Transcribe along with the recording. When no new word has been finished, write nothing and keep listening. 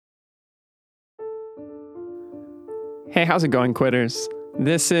Hey, how's it going, Quitters?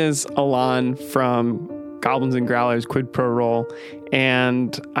 This is Alon from Goblins and Growlers Quid Pro Roll,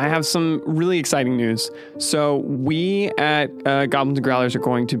 and I have some really exciting news. So we at Goblins and Growlers are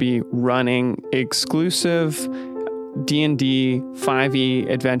going to be running exclusive D&D 5e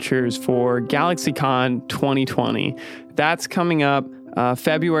adventures for GalaxyCon 2020. That's coming up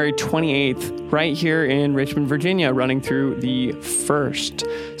February 28th, right here in Richmond, Virginia, running through the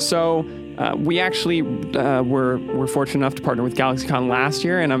 1st. So we actually were fortunate enough to partner with GalaxyCon last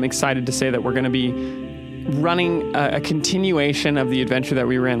year, and I'm excited to say that we're going to be running a continuation of the adventure that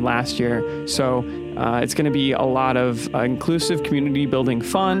we ran last year. So it's going to be a lot of inclusive community building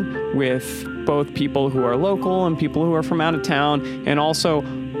fun with both people who are local and people who are from out of town, and also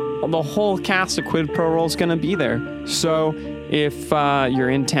the whole cast of Quid Pro Roll is going to be there. So if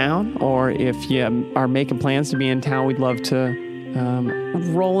you're in town, or if you are making plans to be in town, we'd love to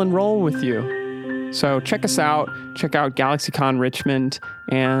roll with you. So check us out. Check out GalaxyCon Richmond,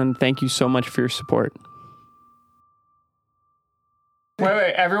 and thank you so much for your support.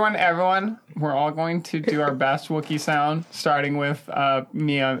 Wait, everyone. We're all going to do our best Wookiee sound, starting with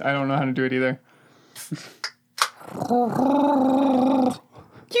me. I don't know how to do it either.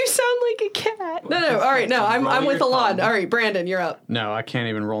 You sound like a cat. No. All right, no, I'm with Alon. All right, Brandon, you're up. No, I can't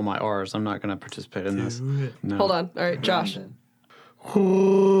even roll my R's. I'm not going to participate in this. No. Hold on. All right, Josh.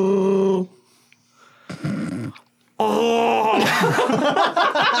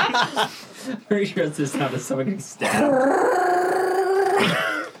 Pretty sure it's the sound of someone getting stabbed.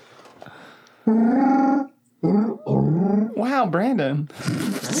 Wow, Brandon.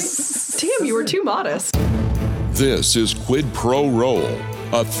 Damn, you were too modest. This is Quid Pro Roll,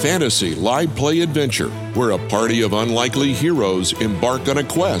 a fantasy live play adventure where a party of unlikely heroes embark on a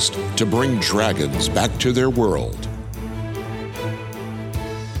quest to bring dragons back to their world.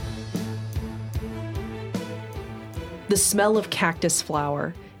 The smell of cactus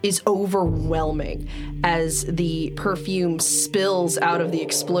flower is overwhelming as the perfume spills out of the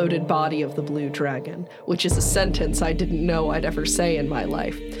exploded body of the blue dragon, which is a sentence I didn't know I'd ever say in my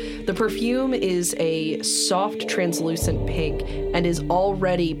life. The perfume is a soft, translucent pink and is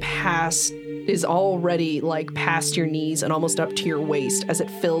already past your knees and almost up to your waist as it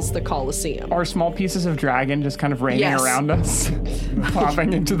fills the Colosseum. Are small pieces of dragon just kind of raining around us,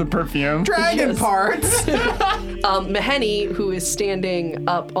 popping into the perfume? Dragon parts! Maheni, who is standing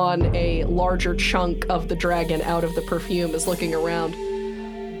up on a larger chunk of the dragon out of the perfume, is looking around.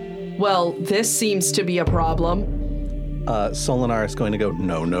 Well, this seems to be a problem. Solinar is going to go,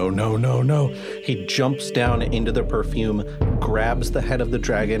 no. He jumps down into the perfume, grabs the head of the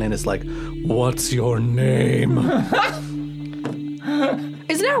dragon, and is like, what's your name?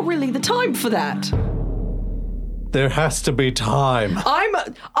 Is now really the time for that? There has to be time.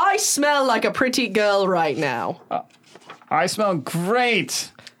 I smell like a pretty girl right now. I smell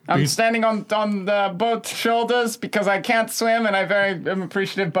great. I'm standing on the boat's shoulders because I can't swim, and I am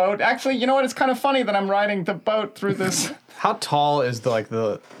appreciative boat. Actually, you know what? It's kind of funny that I'm riding the boat through this. How tall is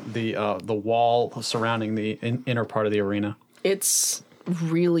the wall surrounding the inner part of the arena? It's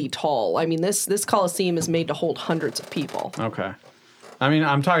really tall. I mean, this Colosseum is made to hold hundreds of people. Okay. I mean,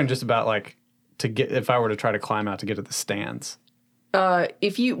 I'm talking just about if I were to try to climb out to get to the stands.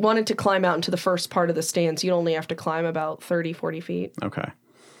 If you wanted to climb out into the first part of the stands, you'd only have to climb about 30, 40 feet. Okay.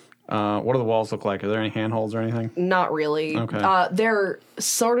 What do the walls look like? Are there any handholds or anything? Not really. Okay. They're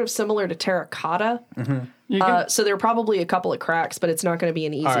sort of similar to terracotta. Mm-hmm. So there are probably a couple of cracks, but it's not going to be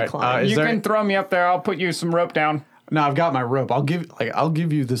an easy climb. You can throw me up there. I'll put you some rope down. No, I've got my rope. I'll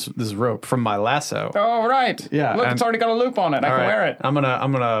give you this rope from my lasso. Oh, right. Yeah. Look, it's already got a loop on it. I can wear it. I'm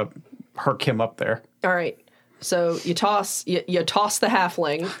gonna herk him up there. All right. So you toss the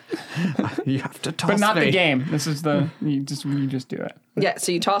halfling. You have to toss but not me. the game. This is you just do it. Yeah,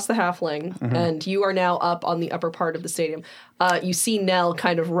 so you toss the halfling, and you are now up on the upper part of the stadium. You see Nell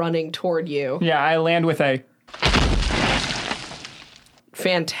kind of running toward you. Yeah, I land with a...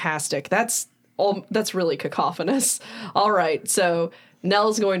 Fantastic. That's really cacophonous. All right, so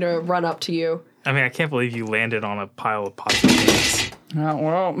Nell's going to run up to you. I mean, I can't believe you landed on a pile of pots and pans.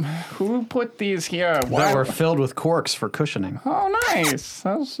 Well, who put these here? That were filled with corks for cushioning. Oh, nice.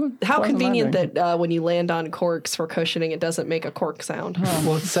 How convenient that when you land on corks for cushioning, it doesn't make a cork sound.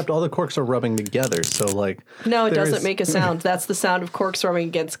 Well, except all the corks are rubbing together, so No, it doesn't make a sound. That's the sound of corks rubbing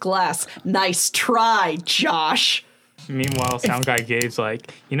against glass. Nice try, Josh. Meanwhile, sound guy Gabe's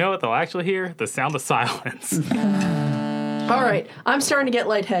like, you know what they'll actually hear? The sound of silence. All right, I'm starting to get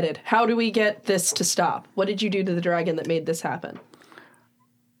lightheaded. How do we get this to stop? What did you do to the dragon that made this happen?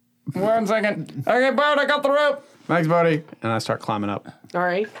 1 second. Okay, Bart, I got the rope. Thanks, buddy. And I start climbing up. All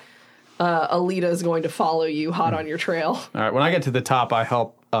right. Alita is going to follow you hot on your trail. All right, when I get to the top, I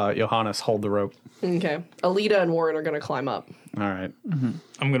help Johannes hold the rope. Okay. Alita and Warren are going to climb up. All right.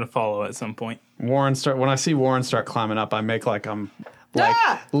 I'm gonna follow at some point. When I see Warren start climbing up, I make like I'm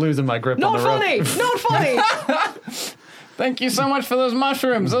Ah! losing my grip on Not the funny! rope. Not funny! Thank you so much for those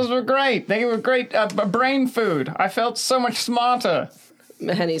mushrooms. Those were great. They were great brain food. I felt so much smarter.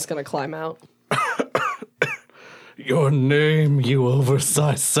 Mahenny's going to climb out. Your name, you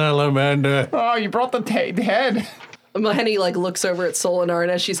oversized salamander. Oh, you brought the head. Mahenny looks over at Solinar,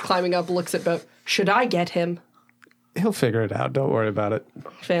 and as she's climbing up, looks at both. Should I get him? He'll figure it out. Don't worry about it.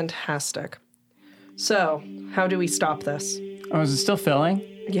 Fantastic. So, how do we stop this? Oh, is it still filling?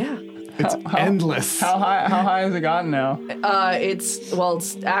 Yeah. It's endless. How high has it gotten now?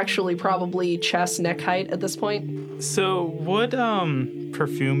 It's actually probably chest neck height at this point. So would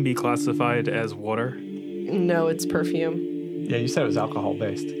perfume be classified as water? No, it's perfume. Yeah, you said it was alcohol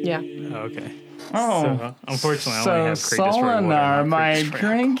based. Yeah. Okay. Oh, So unfortunately, I so only have Kree destroy water. Solinar not might Kree destroy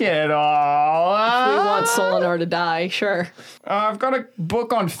drink it all. We want Solinar to die, sure. I've got a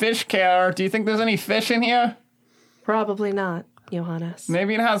book on fish care. Do you think there's any fish in here? Probably not, Johannes.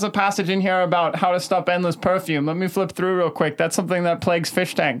 Maybe it has a passage in here about how to stop endless perfume. Let me flip through real quick. That's something that plagues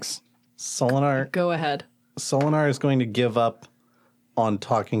fish tanks. Solinar Go ahead. is going to give up on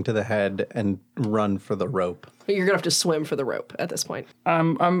talking to the head and run for the rope. You're gonna have to swim for the rope at this point.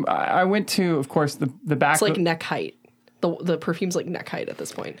 I went to, of course, the back. It's like neck height. The perfume's like neck height at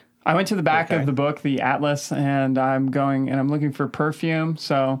this point. I went to the back of the book, the atlas, and I'm looking for perfume.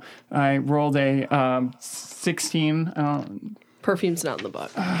 So I rolled a 16. Perfume's not in the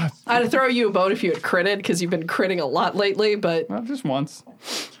book. I'd throw you a bone if you had critted, because you've been critting a lot lately. But Well, just once.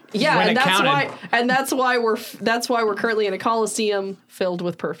 yeah, When and it that's counted. why we're currently in a coliseum filled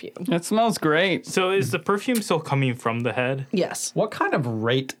with perfume. It smells great. So is the perfume still coming from the head? Yes. What kind of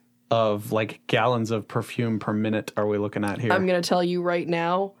rate of gallons of perfume per minute are we looking at here? I'm going to tell you right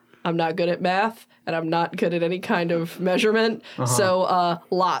now, I'm not good at math, and I'm not good at any kind of measurement. So,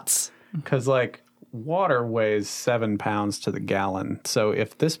 lots. Because water weighs 7 pounds to the gallon. So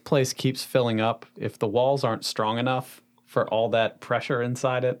if this place keeps filling up, if the walls aren't strong enough for all that pressure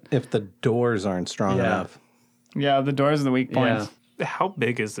inside it, If the doors aren't strong Yeah. enough. Yeah, the doors are the weak points. How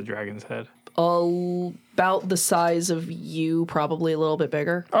big is the dragon's head? About the size of you, probably a little bit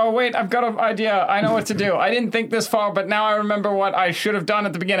bigger. Oh, wait, I've got an idea. I know what to do. I didn't think this far, but now I remember what I should have done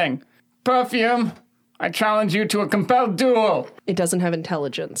at the beginning. Perfume, I challenge you to a compelled duel. It doesn't have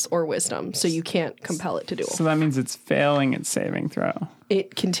intelligence or wisdom, so you can't compel it to duel. So that means it's failing its saving throw.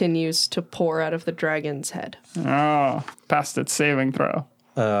 It continues to pour out of the dragon's head. Oh, passed its saving throw.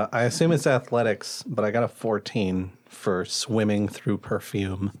 I assume it's athletics, but I got a 14 for swimming through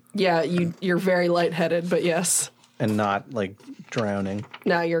perfume Yeah, you're very lightheaded, but yes. and not drowning.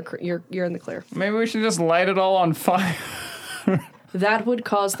 Now you're in the clear. Maybe we should just light it all on fire. That would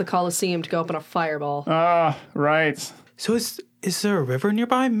cause the Colosseum to go up in a fireball. Ah, right. So is there a river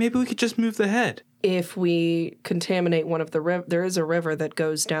nearby? Maybe we could just move the head. If we contaminate one of the there is a river that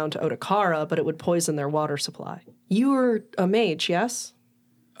goes down to Otakara, but it would poison their water supply. You are a mage, yes?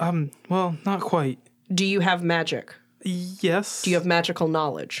 Well, not quite. Do you have magic? Yes. Do you have magical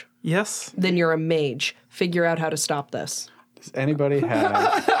knowledge? Yes. Then you're a mage. Figure out how to stop this. does anybody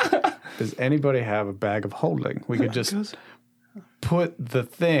have a bag of holding? We could just put the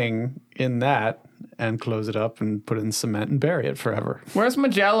thing in that and close it up and put it in cement and bury it forever. Where's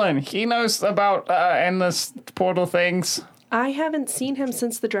Magellan? He knows about endless portal things. I haven't seen him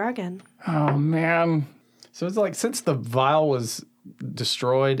since the dragon. Oh, man. So it's since the vial was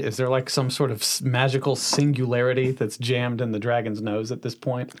destroyed, is there some sort of magical singularity that's jammed in the dragon's nose at this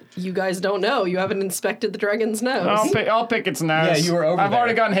point? You guys don't know. You haven't inspected the dragon's nose. I'll pick its nose. Yeah, you were over I've there.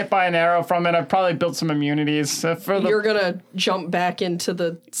 already gotten hit by an arrow from it. I've probably built some immunities. You're gonna jump back into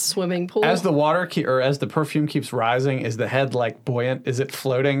the swimming pool. As the water as the perfume keeps rising, is the head buoyant? Is it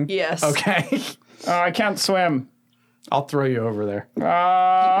floating? Yes. Okay. I can't swim. I'll throw you over there.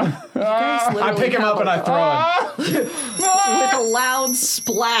 Guys I literally pick him have up and I throw him. with a loud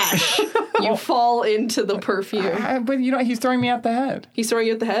splash, you fall into the perfume. But he's throwing me at the head. He's throwing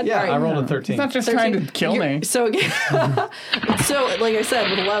you at the head? Yeah, All right. I rolled a 13. He's not just trying to kill me. So, like I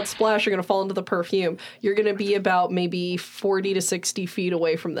said, with a loud splash, you're going to fall into the perfume. You're going to be about maybe 40 to 60 feet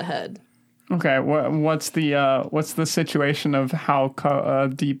away from the head. Okay, what's the situation of how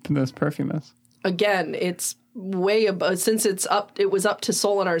deep this perfume is? Again, it's way above, since it was up to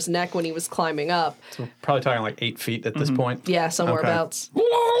Solinar's neck when he was climbing up. So we're probably talking 8 feet at this point. Yeah, somewhere Okay. abouts.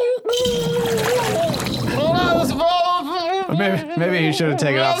 Maybe you should have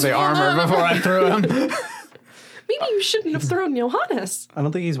taken off the armor before I threw him. Maybe Maybe you shouldn't have thrown Johannes. I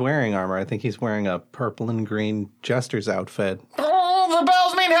don't think he's wearing armor. I think he's wearing a purple and green jester's outfit. Oh, the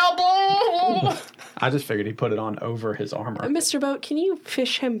bells mean help! I just figured he put it on over his armor. Mr. Boat, can you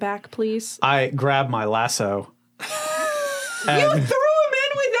fish him back, please? I grab my lasso. You threw him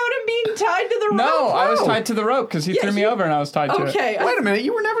in without him being tied to the rope. No, I was tied to the rope because he threw me over and I was tied to it. Okay. Wait a minute,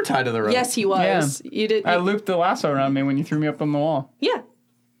 you were never tied to the rope. Yes, he was. You did. I looped the lasso around me when you threw me up on the wall. Yeah.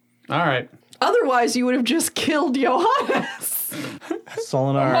 All right. Otherwise, you would have just killed Johannes.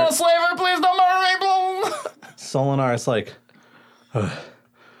 Solinar, Oh, slaver, please don't murder me! Solinar is like,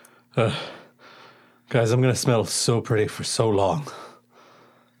 guys, I'm gonna smell so pretty for so long.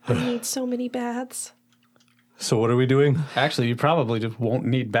 I need so many baths. So what are we doing? Actually, you probably just won't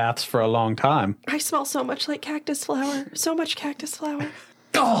need baths for a long time. I smell so much like cactus flower. So much cactus flower.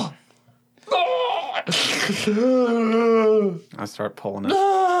 Oh. I start pulling it.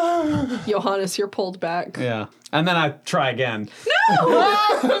 Johannes, you're pulled back. Yeah. And then I try again.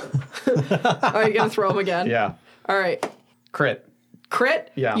 Are you going to throw him again? Yeah. All right. Crit.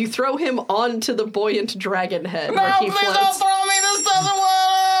 Crit? Yeah. You throw him onto the buoyant dragon head where he Please don't floats. throw me, this doesn't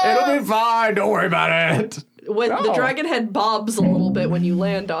work! It'll be fine. Don't worry about it. When the Oh. dragon head bobs a little bit when you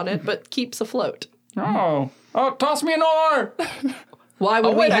land on it, but keeps afloat. Oh, toss me an our! Why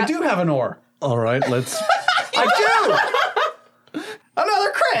would Oh, wait, we I do have an oar. All right, let's. I do.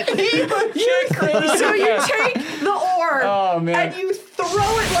 Another crit. So you take the oar Oh, man. and you throw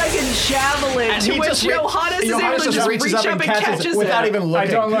it like a javelin, And to he which just Johannes is able Johannes to just just reaches reach up up and and catches it. without even I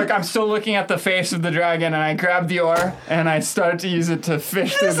looking. don't look. I'm still looking at the face of the dragon, and I grab the oar and I start to use it to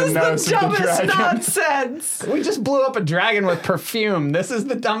fish This through is the nose the of the dumbest dragon. nonsense. We just blew up a dragon with perfume. This is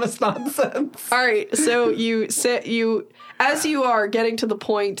the dumbest nonsense. All right, so as you are getting to the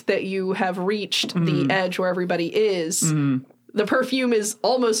point that you have reached the edge where everybody is, the perfume is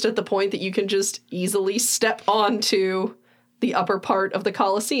almost at the point that you can just easily step onto the upper part of the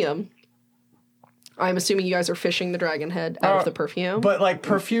Colosseum. I'm assuming you guys are fishing the dragon head out of the perfume. But like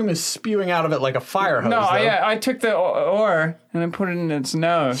perfume is spewing out of it like a fire hose. No, though. I took the oar and then put it in its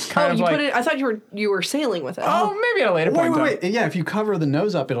nose, kind of you like. put it. I thought you were sailing with it. Oh, maybe at a later point. Wait. Yeah, if you cover the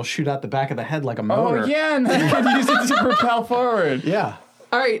nose up, it'll shoot out the back of the head like a Oh motor. yeah, and then you can use it to propel forward. Yeah.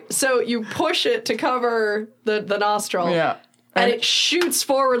 All right, so you push it to cover the nostril. Yeah. And it shoots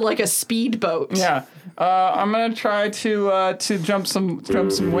forward like a speedboat. Yeah. I'm gonna try to jump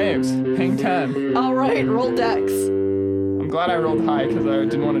some waves. Hang 10. All right, roll dex. I'm glad I rolled high because I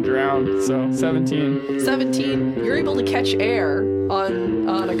didn't want to drown. So 17. 17. You're able to catch air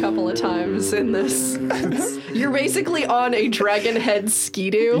on a couple of times in this. You're basically on a dragon head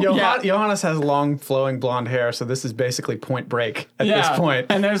skidoo. Johannes has long flowing blonde hair, so this is basically Point Break at this point.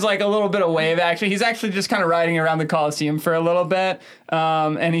 And there's like a little bit of wave action. He's actually just kind of riding around the Colosseum for a little bit,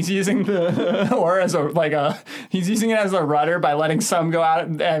 and he's using the oar as he's using it as a rudder by letting some go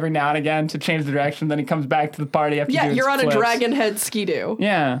out every now and again to change the direction. Then he comes back to the party after Yeah, doing you're its on a flips. dragon head skidoo.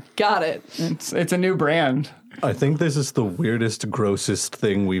 Yeah, Got it. it's a new brand. I think this is the weirdest, grossest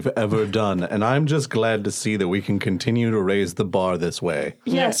thing we've ever done, and I'm just glad to see that we can continue to raise the bar this way.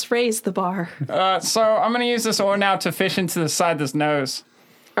 Yes, raise the bar. So I'm gonna use this oar now to fish into the side of this nose.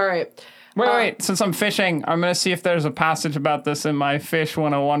 All right. Wait. Since I'm fishing, I'm gonna see if there's a passage about this in my Fish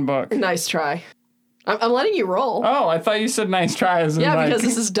 101 book. Nice try. I'm letting you roll. Oh, I thought you said nice try. As in Yeah, like, because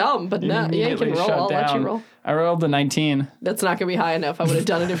this is dumb, but no. Yeah, you immediately can roll. shut I'll let you down. roll. I rolled a 19. That's not going to be high enough. I would have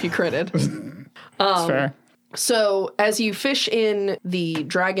done it if you critted. That's fair. So, as you fish in the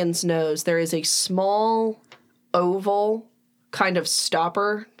dragon's nose, there is a small oval kind of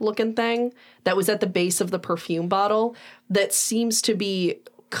stopper looking thing that was at the base of the perfume bottle that seems to be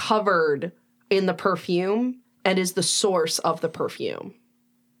covered in the perfume and is the source of the perfume.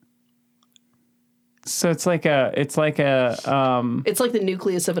 So it's like a. It's like the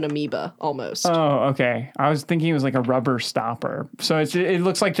nucleus of an amoeba almost. Oh, okay. I was thinking it was like a rubber stopper. So it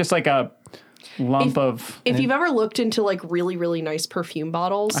looks like just like a lump of. If you've ever looked into like really, really nice perfume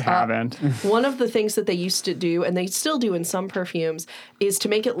bottles, I haven't. one of the things that they used to do, and they still do in some perfumes, is to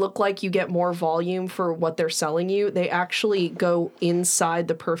make it look like you get more volume for what they're selling you. They actually go inside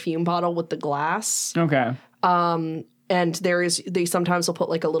the perfume bottle with the glass. Okay. And they sometimes will put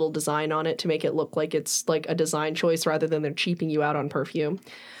like a little design on it to make it look like it's like a design choice rather than they're cheaping you out on perfume.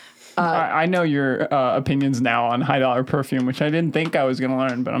 I know your opinions now on high dollar perfume, which I didn't think I was going to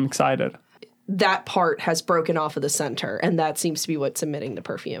learn, but I'm excited. That part has broken off of the center, and that seems to be what's emitting the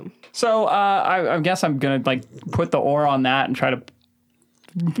perfume. So I guess I'm going to like put the oar on that and try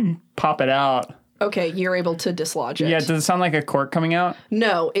to pop it out. Okay, you're able to dislodge it. Yeah, does it sound like a cork coming out?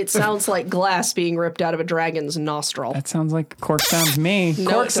 No, it sounds like glass being ripped out of a dragon's nostril. That sounds like cork sound to me.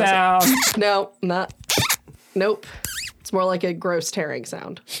 No, Cork it doesn't. sound. No, not. Nope. It's more like a gross tearing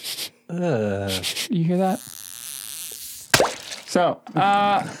sound. You hear that? So,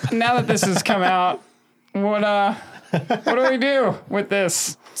 now that this has come out, what do we do with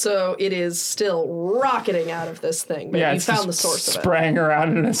this? So it is still rocketing out of this thing, but you it's found the just source of it. spraying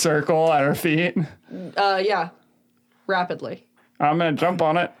around in a circle at our feet. Yeah. Rapidly. I'm gonna jump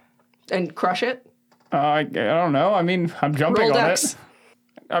on it. And crush it. I don't know. I mean, I'm jumping Roll on dex. it.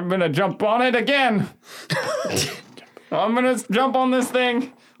 I'm gonna jump on it again. I'm gonna jump on this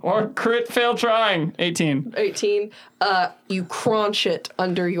thing or crit fail trying. 18. 18. You crunch it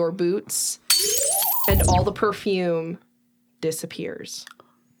under your boots, and all the perfume disappears.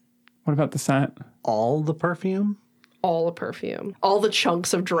 What about the scent? All the perfume? All the perfume. All the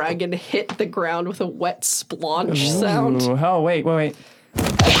chunks of dragon hit the ground with a wet splonge sound. Ooh, oh, wait.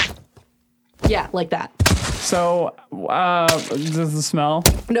 Yeah, like that. So, does the smell?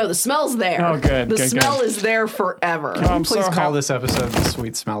 No, the smell's there. Oh, good, The good, smell good. is there forever. I'm Please so call this episode The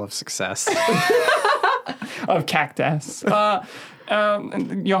Sweet Smell of Success. of cactus.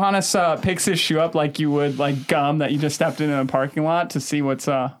 Johannes picks his shoe up like you would like gum that you just stepped in a parking lot to see what's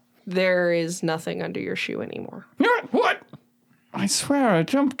There is nothing under your shoe anymore. What? I swear I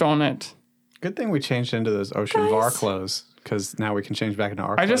jumped on it. Good thing we changed into those Ocean Var clothes, because now we can change back into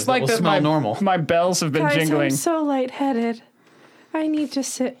our I clothes. just like will that smell normal. my bells have been jingling. so lightheaded. I need to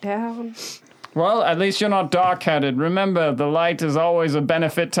sit down. Well, at least you're not dark-headed. Remember, the light is always a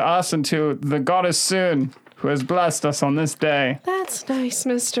benefit to us and to the goddess Soon, who has blessed us on this day. That's nice,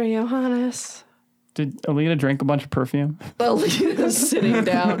 Mr. Johannes. Did Alita drink a bunch of perfume? Alita's sitting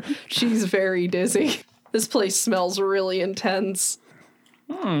down. She's very dizzy. This place smells really intense.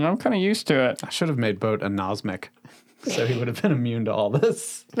 I'm kind of used to it. I should have made Boat anosmic, so he would have been immune to all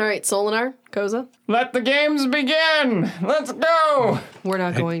this. All right, Solinar, Koza. Let the games begin! Let's go! We're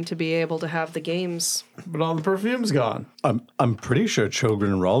not going to be able to have the games. But all the perfume's gone. I'm pretty sure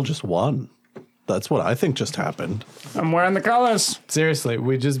Chogrin Rawl just won. That's what I think just happened. I'm wearing the colors. Seriously,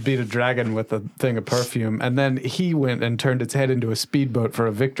 we just beat a dragon with a thing of perfume, and then he went and turned its head into a speedboat for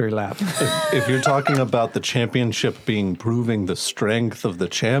a victory lap. If you're talking about the championship being proving the strength of the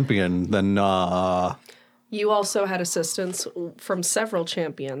champion, then You also had assistance from several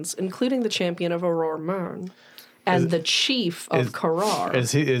champions, including the champion of Aurora Mern and the chief of Karar.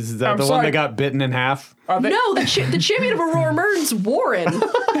 Is that I'm the one sorry. that got bitten in half? No, the champion of Aurora Mern's Warren.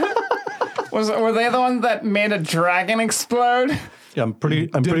 Were they the ones that made a dragon explode? yeah, I'm pretty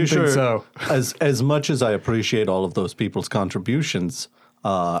think sure. so. As much as I appreciate all of those people's contributions,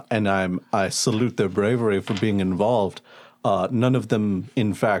 and I salute their bravery for being involved. None of them,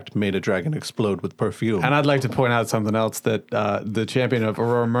 in fact, made a dragon explode with perfume. And I'd like to point out something else, that the champion of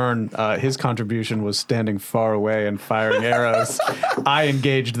Aurora Mern, his contribution was standing far away and firing arrows. I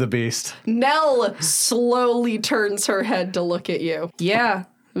engaged the beast. Nell slowly turns her head to look at you. Yeah,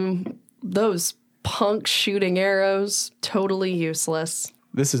 those punks shooting arrows, totally useless.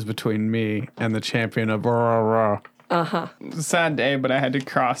 This is between me and the champion of Aurora. It's a sad day, but I had to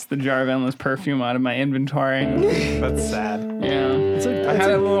cross the jar of endless perfume out of my inventory. That's sad. Yeah. I had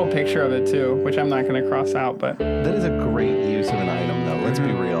a little picture of it too, which I'm not going to cross out, but That is a great use of an item, though. Let's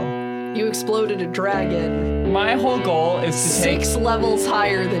be real. You exploded a dragon my whole goal is to take 6 levels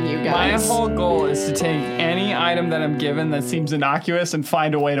higher than you my guys. whole goal is to take any item that I'm given that seems innocuous and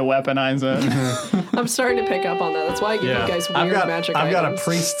find a way to weaponize it. I'm starting to pick up on that. That's why I give you guys weird magic I've got a items.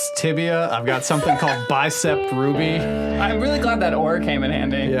 priest's tibia. I've got something called bicep ruby. I'm really glad that ore came in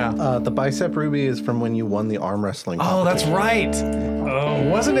handy. Yeah. The bicep ruby is from when you won the arm wrestling. Oh, that's right. Oh,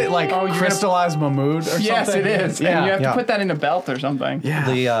 wasn't it like you're crystallized Mahmood or Yes, something? it is. Yeah. And you have yeah. to put that in a belt or something. Yeah.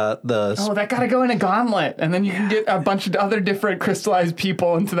 The Oh, that gotta go in a gauntlet, and then you can get a bunch of other different crystallized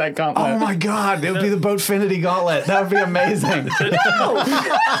people into that gauntlet. Oh my God! It would be the Boatfinity Gauntlet. That would be amazing.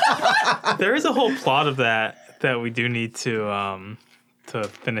 There is a whole plot of that we do need to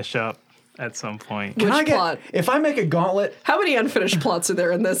finish up at some point. Which I plot? If I make a gauntlet, How many unfinished plots are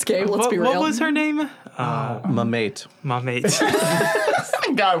there in this game? Let's be real. What was her name? my mate. My mate.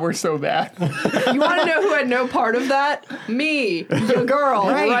 God, we're so bad. You want to know who had no part of that? Me, the girl,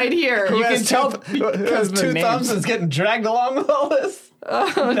 right here. You can tell because of the two names. thumbs is getting dragged along with all this.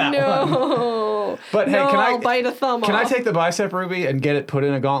 No. But hey, No, can I'll bite a thumb Can I off. take the bicep ruby and get it put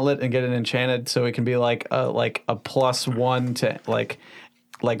in a gauntlet and get it enchanted so it can be like a +1 to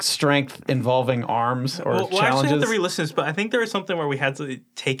like strength involving arms or We'll actually challenges? have to re-listen to this, but I think there was something where we had to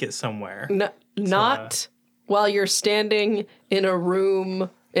take it somewhere. Not while you're standing in a room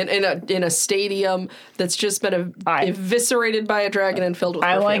in a stadium that's just been eviscerated by a dragon and filled with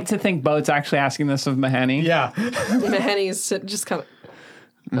I perfume. like to think Boat's actually asking this of Mahani. Yeah. Mahenny's just kind of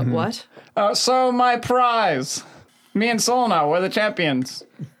What? So my prize. Me and Solna, we're the champions.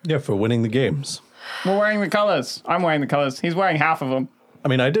 Yeah, for winning the games. We're wearing the colors. I'm wearing the colors. He's wearing half of them. I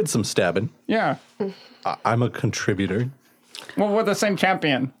mean, I did some stabbing. Yeah. I'm a contributor. Well, we're the same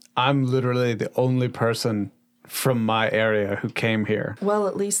champion. I'm literally the only person from my area who came here. Well,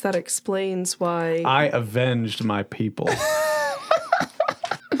 at least that explains why. I avenged my people.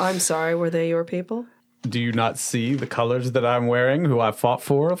 I'm sorry, were they your people? Do you not see the colors that I'm wearing, who I fought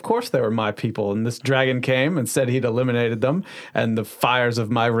for? Of course they were my people. And this dragon came and said he'd eliminated them, and the fires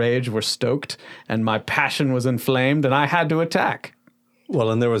of my rage were stoked, and my passion was inflamed, and I had to attack. Well,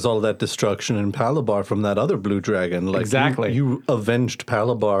 and there was all that destruction in Palabar from that other blue dragon. Like, Exactly. You avenged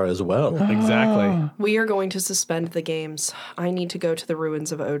Palabar as well. Exactly. We are going to suspend the games. I need to go to the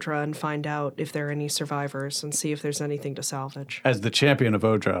ruins of Odra and find out if there are any survivors and see if there's anything to salvage. As the champion of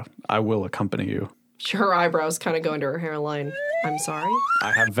Odra, I will accompany you. Her eyebrows kind of go into her hairline. I'm sorry?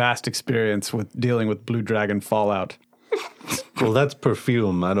 I have vast experience with dealing with blue dragon fallout. Well, that's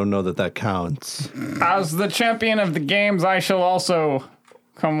perfume. I don't know that counts. As the champion of the games, I shall also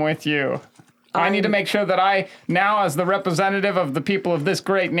come with you. I need to make sure that now as the representative of the people of this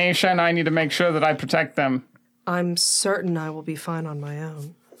great nation, I need to make sure that I protect them. I'm certain I will be fine on my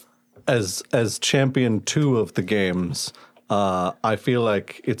own. As champion 2 of the games, I feel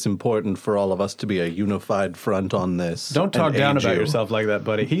like it's important for all of us to be a unified front on this. Don't talk and down aid about you. yourself like that,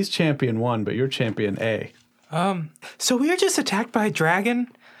 buddy. He's champion 1, but you're champion A. So we were just attacked by a dragon.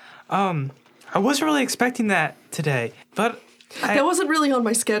 I wasn't really expecting that today, but That wasn't really on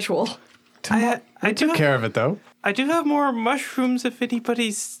my schedule. I do Took care of it, though. I do have more mushrooms if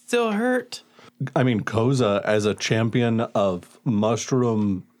anybody's still hurt. I mean, Koza, as a champion of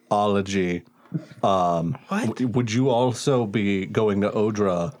mushroomology, What? would you also be going to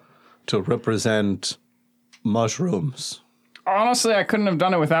Odra to represent mushrooms? Honestly, I couldn't have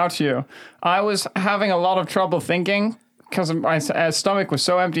done it without you. I was having a lot of trouble thinking because my stomach was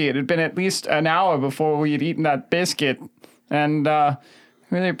so empty. It had been at least an hour before we had eaten that biscuit. And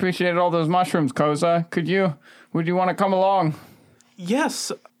really appreciated all those mushrooms, Koza. Would you want to come along?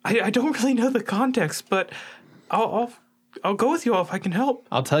 Yes, I don't really know the context, but I'll go with you all if I can help.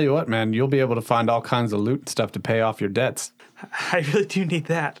 I'll tell you what, man. You'll be able to find all kinds of loot and stuff to pay off your debts. I really do need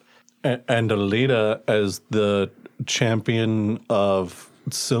that. And Alita, as the champion of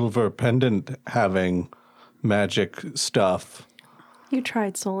Silver Pendant having magic stuff, You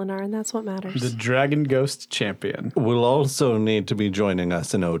tried, Solinar, and that's what matters. The Dragon Ghost champion. will also need to be joining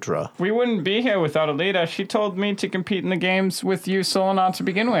us in Odra. We wouldn't be here without Alita. She told me to compete in the games with you, Solana, to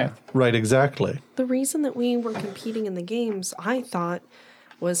begin with. Right, exactly. The reason that we were competing in the games, I thought,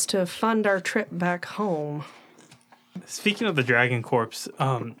 was to fund our trip back home. Speaking of the dragon corpse,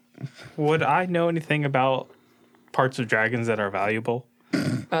 would I know anything about parts of dragons that are valuable?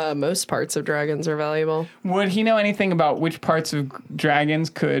 Most parts of dragons are valuable. Would he know anything about which parts of dragons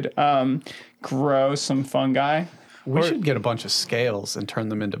could grow some fungi? We should get a bunch of scales and turn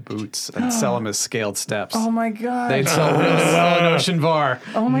them into boots and sell them as scaled steps. Oh my god. They'd sell really well in Ocean Bar.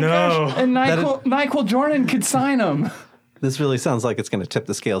 Oh my gosh. And NyQuil Jordan could sign them. This really sounds like it's going to tip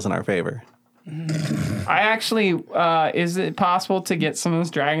the scales in our favor. I actually, is it possible to get some of this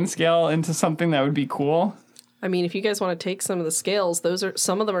dragon scale into something that would be cool? I mean, if you guys want to take some of the scales,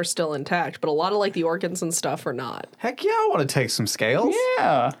 some of them are still intact, but a lot of like the organs and stuff are not. Heck yeah, I want to take some scales.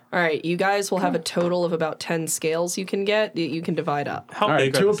 Yeah. All right, you guys will have a total of about 10 scales you can get that you can divide up. How All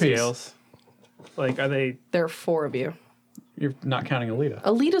right, big two are the apiece. scales? Like, are they? There are 4 of you. You're not counting Alita.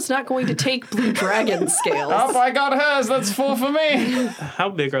 Alita's not going to take blue dragon scales. Oh, I got hers. That's 4 for me. How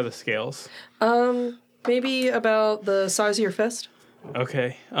big are the scales? Maybe about the size of your fist.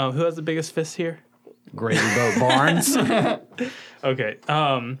 Okay. Who has the biggest fist here? Grady Boat Barnes. Okay.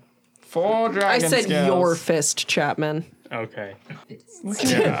 4 dragon I said scales. your fist, Chapman. Okay.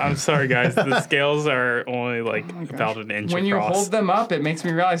 Yeah, I'm sorry, guys. The scales are only like about an inch When you across. hold them up, it makes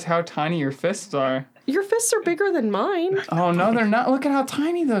me realize how tiny your fists are. Your fists are bigger than mine. Oh, no, they're not. Look at how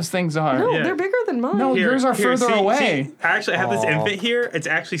tiny those things are. No, Yeah. they're bigger than mine. No, yours are further see, away. see, actually, I have this infant here. It's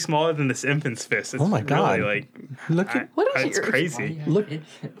actually smaller than this infant's fist. It's Oh my God. Really, Look at What is it's your- crazy.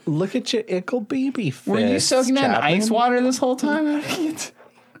 look at your ickle baby fist. Were you soaking that in Chapman. ice water this whole time?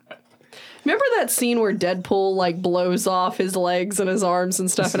 Remember that scene where Deadpool like blows off his legs and his arms and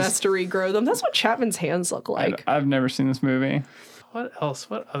stuff and has to regrow them? That's what Chapman's hands look like. I've never seen this movie. What else?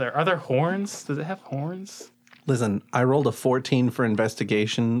 What other? Are there horns? Does it have horns? Listen, I rolled a 14 for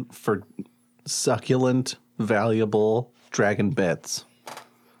investigation for succulent, valuable dragon bits.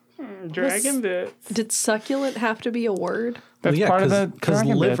 Dragon bits. Did succulent have to be a word? That's part of the because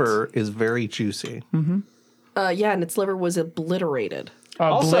dragon liver is very juicy. Yeah, and its liver was obliterated.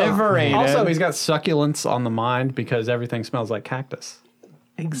 Obliterated. Also, he's got succulence on the mind because everything smells like cactus.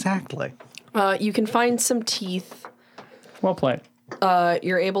 Exactly. You can find some teeth. Well played.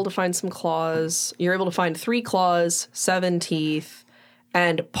 You're able to find some claws. You're able to find 3 claws, 7 teeth,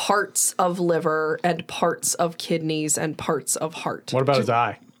 and parts of liver, and parts of kidneys, and parts of heart. What about his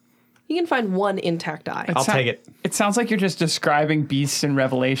eye? You can find 1 intact eye. I'll take it. It sounds like you're just describing beasts and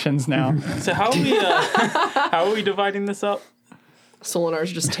revelations now. So how are we dividing this up?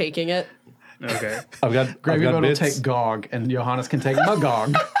 Solinar's just taking it. Okay. I've got Gravy Boat will bits. take Gog, and Johannes can take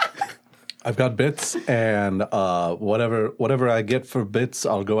Magog. I've got bits, and whatever I get for bits,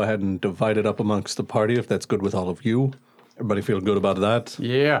 I'll go ahead and divide it up amongst the party if that's good with all of you. Everybody feel good about that?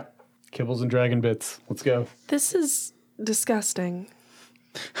 Yeah. Kibbles and dragon bits. Let's go. This is disgusting.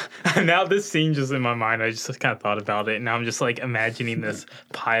 Now this scene just in my mind, I just kind of thought about it, and now I'm just like imagining this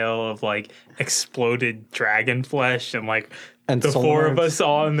pile of like exploded dragon flesh, and like And the 4 of Solinar's- us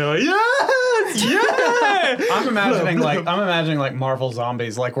all, and they're like, yes, yeah. I'm imagining like Marvel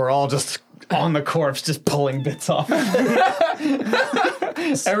zombies, like we're all just on the corpse, just pulling bits off.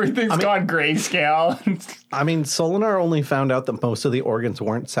 Everything's gone grayscale. I mean, Solinar only found out that most of the organs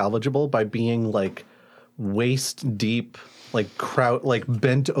weren't salvageable by being like waist deep, like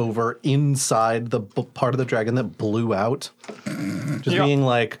bent over inside the part of the dragon that blew out. Just being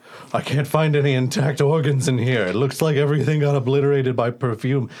like, I can't find any intact organs in here. It looks like everything got obliterated by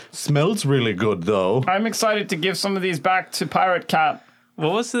perfume. Smells really good though. I'm excited to give some of these back to Pirate Cat.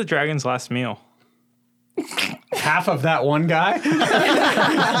 What was the dragon's last meal? Half of that one guy.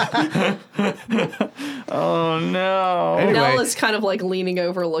 Oh no. Anyway, Nell is kind of like leaning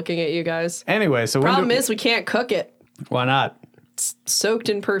over looking at you guys. so Problem is, we can't cook it. why not? Soaked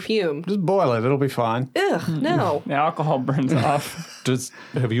in perfume. Just boil it. It'll be fine. Ugh, no. The alcohol burns off.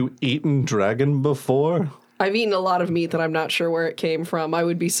 Have you eaten dragon before? I've eaten a lot of meat that I'm not sure where it came from. I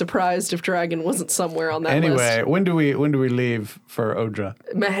would be surprised if dragon wasn't somewhere on that Anyway, list. when do we leave for Odra?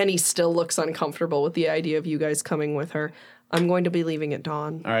 Maheni still looks uncomfortable with the idea of you guys coming with her. I'm going to be leaving at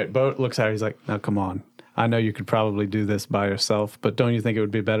dawn. All right, Boat looks at her. He's like, now come on. I know you could probably do this by yourself, but don't you think it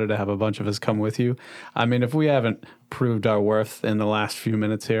would be better to have a bunch of us come with you? I mean, if we haven't proved our worth in the last few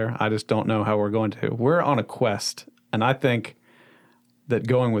minutes here, I just don't know how we're going to. We're on a quest, and I think that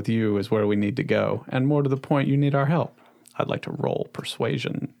going with you is where we need to go. And more to the point, you need our help. I'd like to roll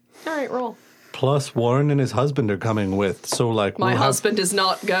persuasion. All right, roll. Plus, Warren and his husband are coming with, so like My we'll have- husband is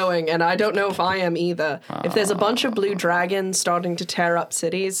not going, and I don't know if I am either. If there's a bunch of blue dragons starting to tear up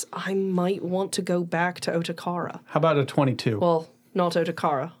cities, I might want to go back to Otakara. How about a 22? Well, not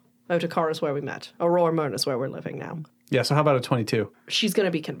Otakara. Otakara is where we met. Aurora Moon is where we're living now. Yeah, so how about a 22? She's going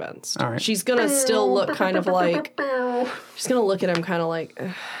to be convinced. All right. She's going to still look kind of like... She's going to look at him kind of like,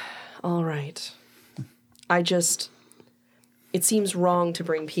 all right. It seems wrong to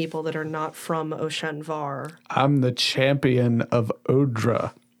bring people that are not from Oshenvar. I'm the champion of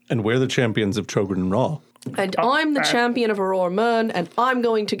Odra. and we're the champions of Trogren Raw. And I'm the champion of Aurora Moon, and I'm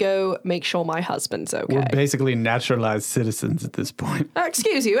going to go make sure my husband's okay. We're basically naturalized citizens at this point.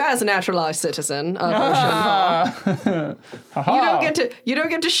 Excuse you, as a naturalized citizen of Ocean you don't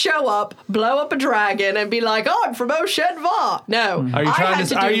get to show up, blow up a dragon, and be like, "Oh, I'm from Ocean Var." No, Are you I trying had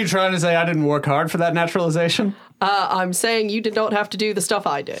to? do- Are you trying to say I didn't work hard for that naturalization? I'm saying you did not have to do the stuff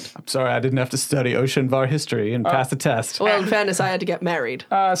I did. I'm sorry, I didn't have to study Ocean Var history and pass the test. Well, in fairness, I had to get married.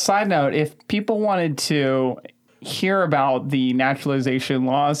 Side note, if people wanted to hear about the naturalization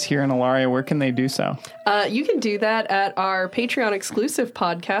laws here in Alaria, where can they do so? You can do that at our Patreon exclusive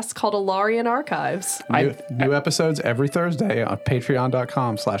podcast called Alarian Archives. New episodes every Thursday on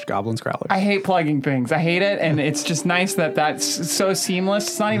patreon.com/goblinsgrowlers. I hate plugging things. I hate it, and it's just nice that that's so seamless.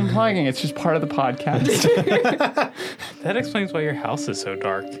 It's not even plugging. It's just part of the podcast. That explains why your house is so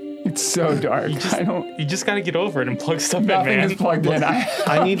dark. It's so dark. You just got to get over it and plug stuff in, Nothing man. is plugged in.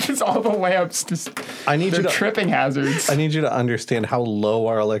 I need- just all the layups. Just I need you they're to tripping hazards. I need you to understand how low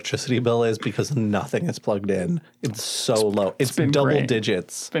our electricity bill is because nothing is plugged in. It's so low. It's been double great.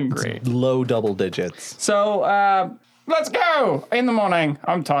 digits. It's been great. Low double digits. So let's go in the morning.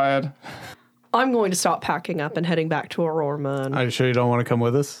 I'm tired. I'm going to stop packing up and heading back to Aurora Moon. Are you sure you don't want to come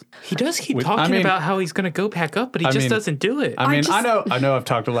with us? He does keep I talking mean- about how he's going to go pack up, but he I just mean- doesn't do it. I mean, just- I know I've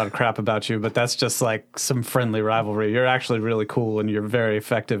talked a lot of crap about you, but that's just like some friendly rivalry. You're actually really cool and you're very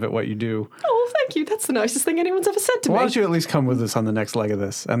effective at what you do. Oh, thank you. That's the nicest thing anyone's ever said to Why me. don't you at least come with us on the next leg of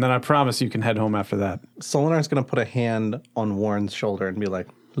this? And then I promise you can head home after that. Solinar's going to put a hand on Warren's shoulder and be like,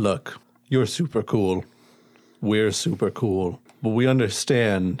 look, you're super cool. We're super cool. But we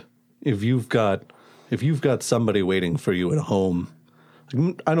understand if you've got somebody waiting for you at home,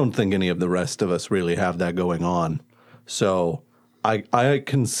 I don't think any of the rest of us really have that going on. So I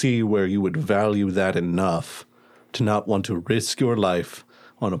can see where you would value that enough to not want to risk your life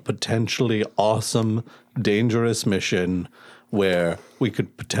on a potentially awesome, dangerous mission where we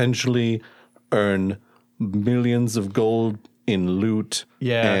could potentially earn millions of gold in loot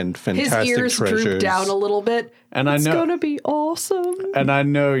and His fantastic ears treasures. droop down a little bit. And It's I know, gonna be awesome. and I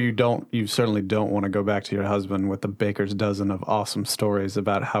know you certainly don't want to go back to your husband with the baker's dozen of awesome stories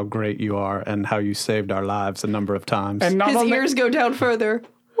about how great you are and how you saved our lives a number of times. And not His only ears go down further.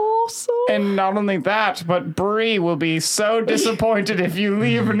 Awesome. and not only that, but Bree will be so disappointed if you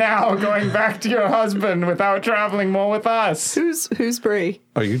leave now, going back to your husband without traveling more with us. Who's Bree?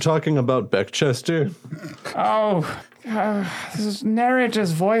 Are you talking about Beckchester? Oh, this is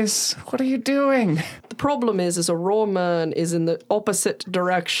narrator's voice. What are you doing? The problem is a Roman is in the opposite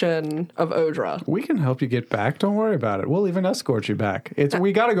direction of Odra. We can help you get back. Don't worry about it. We'll even escort you back.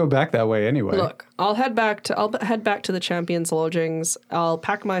 We got to go back that way anyway. Look, I'll head back to the Champions lodgings. I'll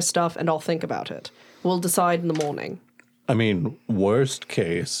pack my stuff and I'll think about it. We'll decide in the morning. I mean, worst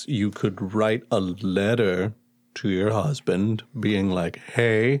case, you could write a letter to your husband being like,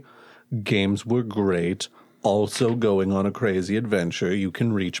 hey, games were great. Also going on a crazy adventure. You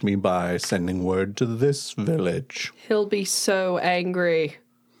can reach me by sending word to this village. He'll be so angry.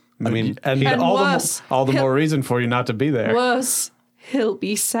 I mean, and And all worse, the more reason for you not to be there. Worse, he'll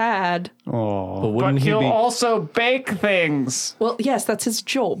be sad. Oh, but But wouldn't he he'll be? also bake things. Well, yes, that's his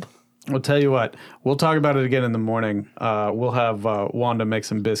job. I'll tell you what. We'll talk about it again in the morning. We'll have Wanda make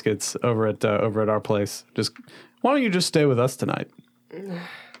some biscuits over at our place. Why don't you just stay with us tonight?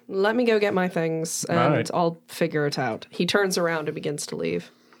 Let me go get my things and All right. I'll figure it out. He turns around and begins to leave.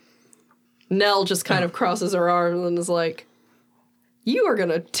 Nell just kind of crosses her arms and is like, you are going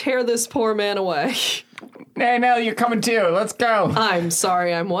to tear this poor man away. Hey, Nell, you're coming too. Let's go. I'm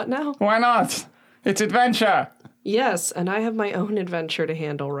sorry, I'm what now? Why not? It's adventure. Yes, and I have my own adventure to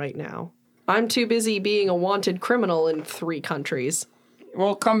handle right now. I'm too busy being a wanted criminal in 3 countries.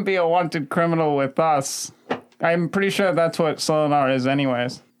 Well, come be a wanted criminal with us. I'm pretty sure that's what Solinar is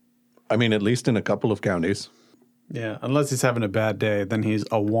anyways. I mean, at least in a couple of counties. Yeah, unless he's having a bad day, then he's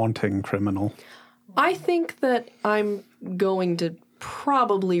a wanting criminal. I think that I'm going to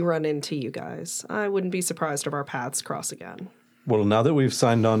probably run into you guys. I wouldn't be surprised if our paths cross again. Well, now that we've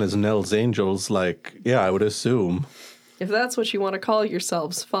signed on as Nell's Angels, I would assume. If that's what you want to call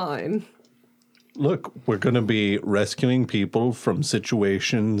yourselves, fine. Look, we're going to be rescuing people from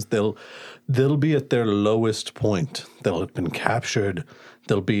situations. They'll be at their lowest point. They'll have been captured.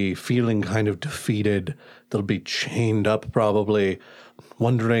 They'll be feeling kind of defeated. They'll be chained up probably,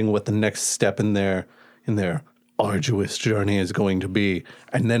 wondering what the next step in their arduous journey is going to be.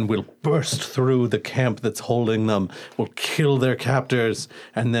 And then we'll burst through the camp that's holding them. We'll kill their captors,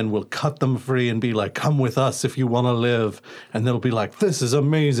 and then we'll cut them free and be like, come with us if you want to live. And they'll be like, this is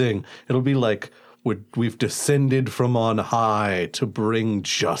amazing. It'll be like we've descended from on high to bring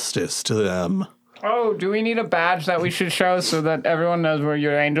justice to them. Oh, do we need a badge that we should show so that everyone knows we're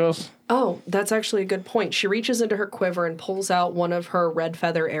your angels? Oh, that's actually a good point. She reaches into her quiver and pulls out one of her red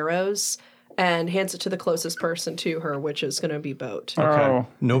feather arrows and hands it to the closest person to her, which is going to be Boat. Oh.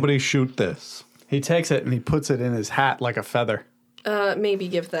 Nobody shoot this. He takes it and he puts it in his hat like a feather. Maybe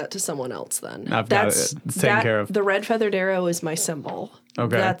give that to someone else then. I've got it. It's taken care of. The red feathered arrow is my symbol.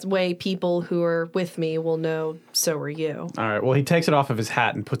 Okay. That way people who are with me will know so are you. All right. Well, he takes it off of his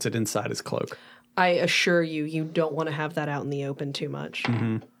hat and puts it inside his cloak. I assure you, you don't want to have that out in the open too much.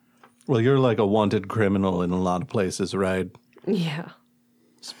 Mm-hmm. Well, you're like a wanted criminal in a lot of places, right? Yeah.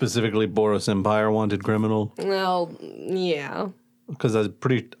 Specifically, Boros Empire wanted criminal. Well, yeah. Because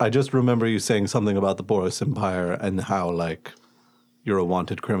I just remember you saying something about the Boros Empire and how you're a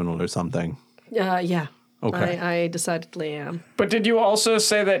wanted criminal or something. Yeah. Okay. I decidedly am. But did you also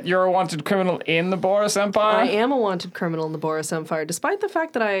say that you're a wanted criminal in the Boris Empire? I am a wanted criminal in the Boris Empire, despite the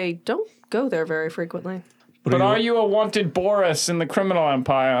fact that I don't go there very frequently. But are you a wanted Boris in the criminal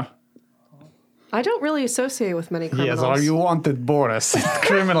empire? I don't really associate with many criminals. Yes, are you wanted, Boris?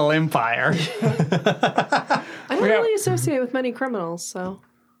 Criminal empire. I don't really associate with many criminals, so...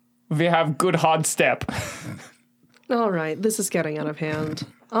 We have good hard step. All right, this is getting out of hand.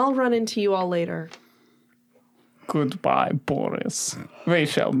 I'll run into you all later. Goodbye, Boris. We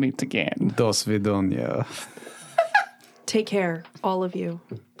shall meet again. Do svidonja. Take care, all of you.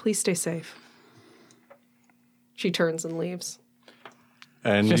 Please stay safe. She turns and leaves.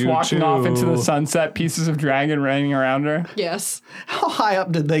 And Just you walking too. off into the sunset, pieces of dragon raining around her. Yes. How high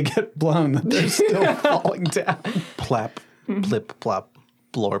up did they get blown that they're still falling down? Plap, plip, plop,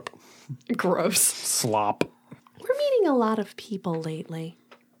 blorp. Gross. Slop. We're meeting a lot of people lately.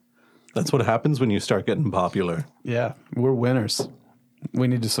 That's what happens when you start getting popular. Yeah, we're winners. We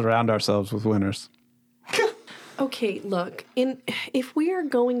need to surround ourselves with winners. Okay, look, if we are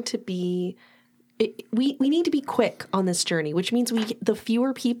going to be, we need to be quick on this journey, which means the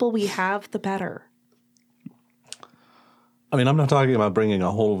fewer people we have, the better. I mean, I'm not talking about bringing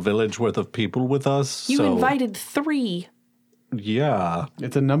a whole village worth of people with us. You so, invited 3. Yeah.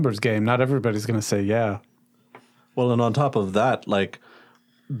 It's a numbers game. Not everybody's going to say yeah. Well, and on top of that, like,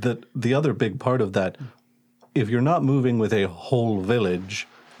 the other big part of that, if you're not moving with a whole village,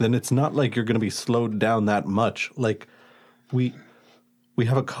 then it's not like you're going to be slowed down that much. Like, we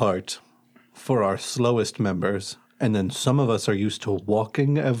have a cart for our slowest members, and then some of us are used to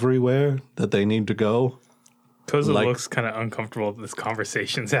walking everywhere that they need to go. Koza looks kind of uncomfortable that this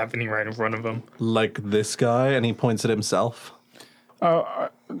conversation's happening right in front of him. Like this guy, and he points at himself.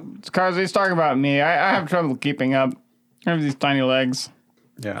 Cause he's talking about me. I have trouble keeping up. I have these tiny legs.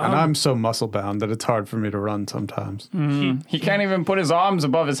 Yeah, and I'm so muscle bound that it's hard for me to run sometimes. He can't even put his arms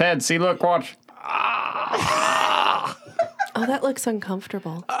above his head. See, look, watch. Oh, that looks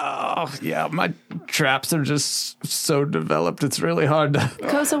uncomfortable. Oh, yeah, my traps are just so developed. It's really hard to...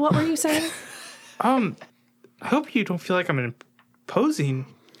 Koza, what were you saying? I hope you don't feel like I'm imposing.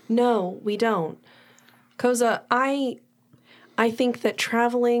 No, we don't. Koza, I think that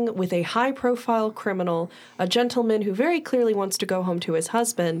traveling with a high-profile criminal, a gentleman who very clearly wants to go home to his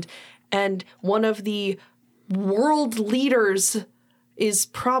husband, and one of the world leaders is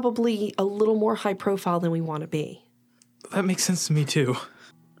probably a little more high-profile than we want to be. That makes sense to me, too.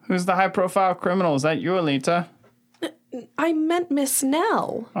 Who's the high-profile criminal? Is that you, Alita? I meant Miss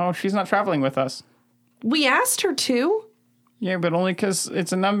Nell. Oh, she's not traveling with us. We asked her to. Yeah, but only because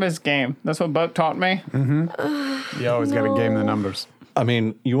it's a numbers game. That's what Boat taught me. You always got to game the numbers. I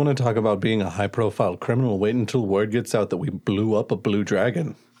mean, you want to talk about being a high-profile criminal? Wait until word gets out that we blew up a blue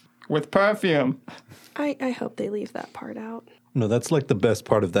dragon. With perfume. I hope they leave that part out. No, that's like the best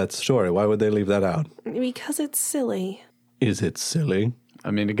part of that story. Why would they leave that out? Because it's silly. Is it silly? I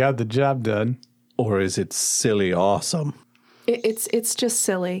mean, it got the job done. Or is it silly awesome? It's just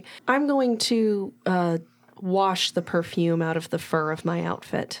silly. I'm going to wash the perfume out of the fur of my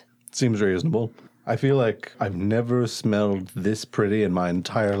outfit. Seems reasonable. I feel like I've never smelled this pretty in my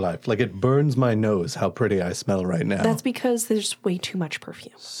entire life. Like, it burns my nose how pretty I smell right now. That's because there's way too much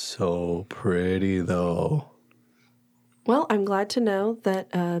perfume. So pretty, though. Well, I'm glad to know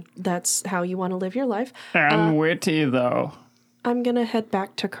that that's how you want to live your life. And witty, though. I'm going to head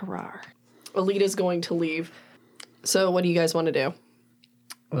back to Karar. Alita's going to leave. So what do you guys want to do?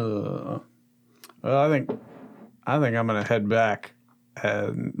 Well, I think I'm going to head back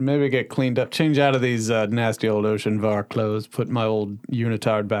and maybe get cleaned up, change out of these nasty old Oceanvar clothes, put my old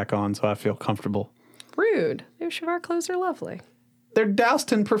unitard back on so I feel comfortable. Rude. Oceanvar clothes are lovely. They're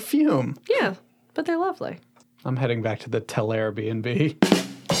doused in perfume. Yeah, but they're lovely. I'm heading back to the Tel B&B.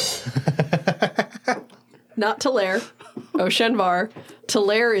 Not Talair. Oceanvar.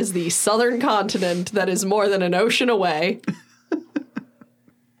 Talair is the southern continent that is more than an ocean away.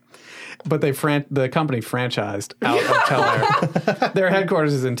 But the company franchised out of Tel Air. Their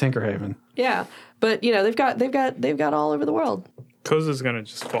headquarters is in Tinkerhaven. Yeah, but you know they've got all over the world. Koza's gonna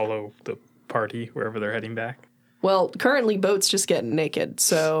just follow the party wherever they're heading back. Well, currently Boat's just getting naked,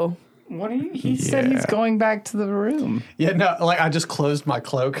 so What are you? He said he's going back to the room. Yeah, no, like I just closed my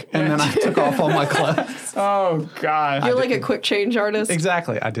cloak and then I took off all my clothes. Oh, God. you're like a quick change artist.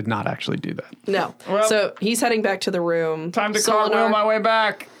 Exactly. I did not actually do that. No. Well- So he's heading back to the room. Time to Solinar- cartwheel my way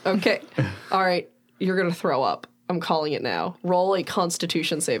back. Okay. All right. You're gonna throw up. I'm calling it now. Roll a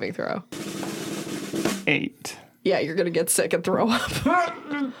Constitution saving throw. 8. Yeah, you're gonna get sick and throw up.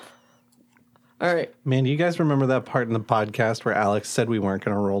 All right. Man, do you guys remember that part in the podcast where Alex said we weren't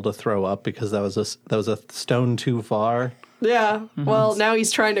going to roll to throw up because that was a stone too far? Yeah. Well, now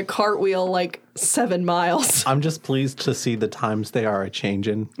he's trying to cartwheel like 7 miles. I'm just pleased to see the times they are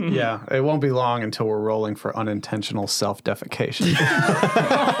a-changing. Yeah, it won't be long until we're rolling for unintentional self-defecation.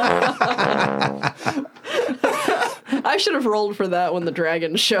 I should have rolled for that when the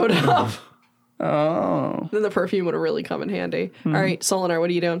dragon showed up. Oh. Then the perfume would have really come in handy. All right, Solinar, what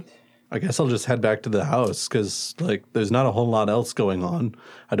are you doing? I guess I'll just head back to the house because, like, there's not a whole lot else going on.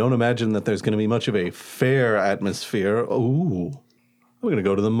 I don't imagine that there's going to be much of a fair atmosphere. Ooh, we're going to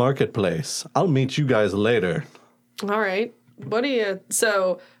go to the marketplace. I'll meet you guys later. All right. What do you...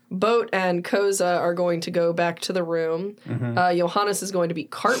 So, Boat and Koza are going to go back to the room. Johannes is going to be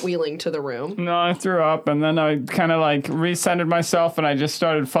cartwheeling to the room. No, I threw up, and then I kind of like recentered myself, and I just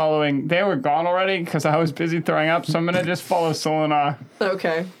started following. They were gone already because I was busy throwing up, so I'm going to just follow Solinar.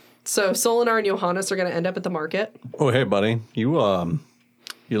 Okay. So, Solinar and Johannes are going to end up at the market. Oh, hey, buddy. You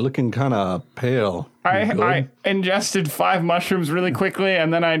You're looking kind of pale. I ingested 5 mushrooms really quickly,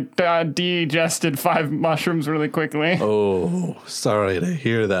 and then I digested 5 mushrooms really quickly. Oh, sorry to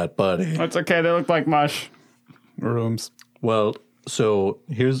hear that, buddy. That's okay. They look like mush. Rooms. Well, so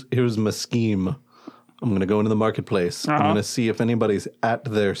here's my scheme. I'm going to go into the marketplace. I'm going to see if anybody's at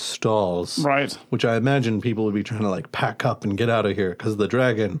their stalls. Right. Which I imagine people would be trying to like pack up and get out of here because of the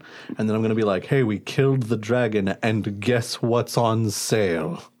dragon. And then I'm going to be like, hey, we killed the dragon and guess what's on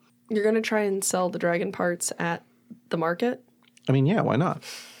sale? You're going to try and sell the dragon parts at the market? I mean, yeah, why not?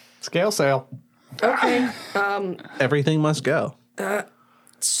 Scale sale. Okay. Everything must go.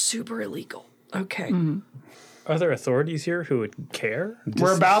 Super illegal. Okay. Are there authorities here who would care?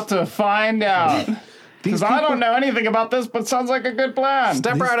 We're about to find out. Because I don't know anything about this, but sounds like a good plan.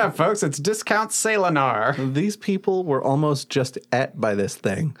 Step right up, folks. It's Discount Salinar. These people were almost just at by this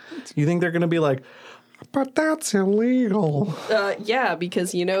thing. You think they're going to be like, but that's illegal. Yeah,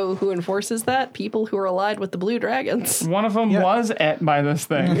 because you know who enforces that? People who are allied with the Blue Dragons. One of them was at by this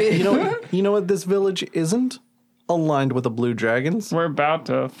thing. You know what this village isn't? Aligned with the Blue Dragons. We're about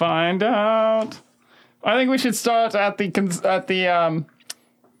to find out. I think we should start at the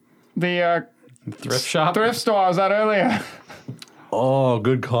Thrift shop. thrift store I was at earlier. Oh,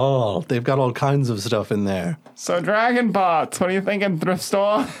 good call. They've got all kinds of stuff in there. So dragon pots. What are you thinking, thrift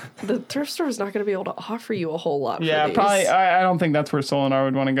store? The thrift store is not going to be able to offer you a whole lot. Yeah, for these. probably. I don't think that's where Solinar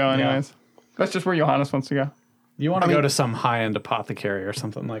would want to go anyways. That's just where Johannes wants to go. You want to go to some high-end apothecary or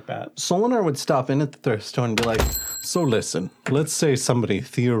something like that. Solinar would stop in at the thrift store and be like, so listen, let's say somebody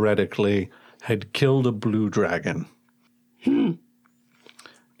theoretically had killed a blue dragon. And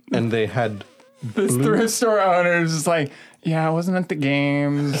they had... This thrift store owner is just like, yeah, I wasn't at the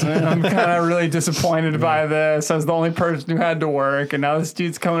games. And I'm kind of really disappointed by this. I was the only person who had to work, and now this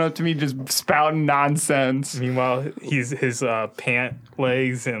dude's coming up to me just spouting nonsense. Meanwhile, his pant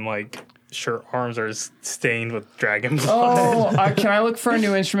legs and like shirt arms are stained with dragon blood. Oh, can I look for a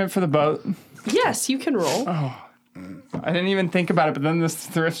new instrument for the boat? Yes, you can roll. I didn't even think about it, but then this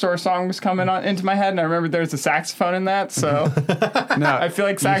thrift store song was coming on into my head, and I remembered there's a saxophone in that, so No, I feel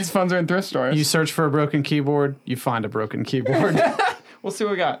like saxophones are in thrift stores. you search for a broken keyboard, you find a broken keyboard. We'll see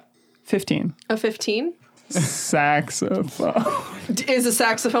what we got. 15. A 15 Saxophone. is a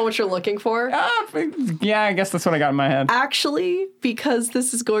saxophone what you're looking for. Yeah, I guess that's what I got in my head. Actually, because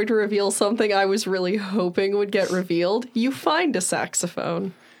this is going to reveal something I was really hoping would get revealed, you find a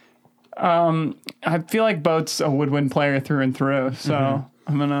saxophone. I feel like Boat's a woodwind player through and through, so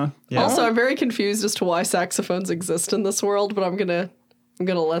I'm gonna. Yeah. Also, I'm very confused as to why saxophones exist in this world, but I'm gonna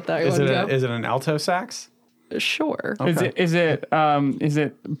let that Is one it go. is it an alto sax? Sure. Is it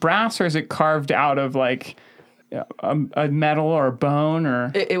brass or is it carved out of like a metal or a bone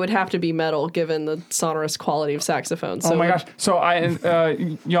or? It would have to be metal given the sonorous quality of saxophones. So Oh my gosh! So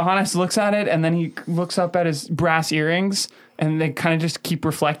Johannes looks at it and then he looks up at his brass earrings and they kind of just keep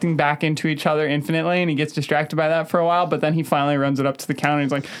reflecting back into each other infinitely, and he gets distracted by that for a while. But then he finally runs it up to the counter and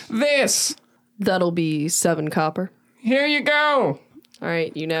he's like, "This, that'll be 7 copper. here you go. All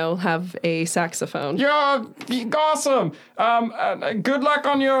right, you now have a saxophone. You're awesome. Good luck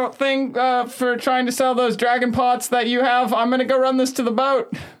on your thing for trying to sell those dragon pots that you have. I'm gonna go run this to the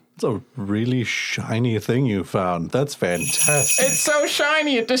boat. It's a really shiny thing you found. That's fantastic. It's so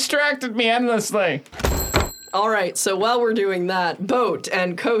shiny, it distracted me endlessly." All right, so while we're doing that, Boat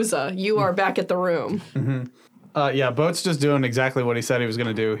and Koza, you are back at the room. Yeah, Boat's just doing exactly what he said he was going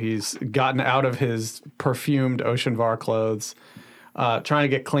to do. He's gotten out of his perfumed Oceanvar clothes, trying to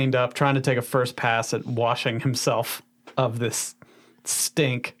get cleaned up, trying to take a first pass at washing himself of this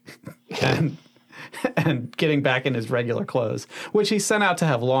stink and getting back in his regular clothes, which he sent out to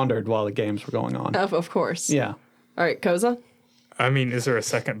have laundered while the games were going on. Of course. Yeah. All right, Koza? I mean, is there a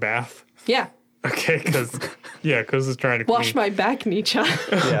second bath? Yeah. Okay, because is trying to Wash clean. my back, Nietzsche.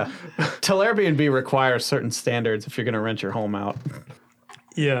 Yeah. Till Airbnb requires certain standards if you're going to rent your home out.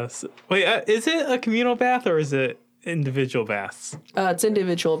 Yes. Wait, is it a communal bath or is it individual baths? It's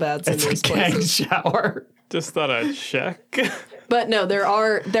individual baths in these Gang places. shower. Just thought I'd check. But no, there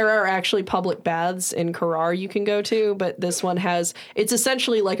are actually public baths in Karar you can go to, but this one it's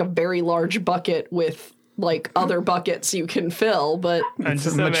essentially like a very large bucket with like other buckets you can fill, but I'm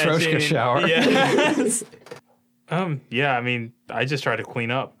just Matryoshka imagining- shower. Yeah. Yeah, I mean, I just try to clean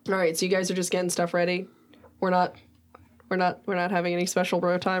up. all right, so you guys are just getting stuff ready. We're not having any special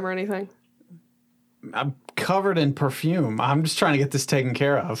bro time or anything. I'm covered in perfume. I'm just trying to get this taken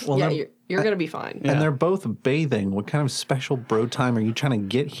care of. Yeah, you're gonna be fine. And they're both bathing. What kind of special bro time are you trying to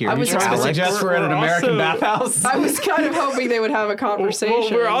get here? I was Trying to Alex, suggest we're at an we're American also- bathhouse. I was kind of hoping they would have a conversation.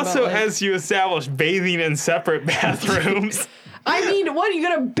 Well, we're also, but, like, as you established, bathing in separate bathrooms. I mean, what, are you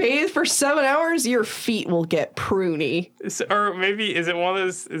gonna bathe for 7 hours? Your feet will get pruny. Or maybe is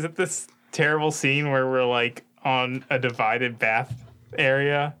it this terrible scene where we're like on a divided bath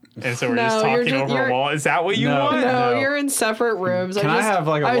area? And so we're No, just you're talking over a wall. Is that what you No. want? No, No. you're in separate rooms. Can I have,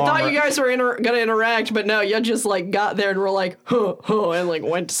 like, a I thought longer- you guys were gonna interact, but no, you just like got there and were like, huh, and like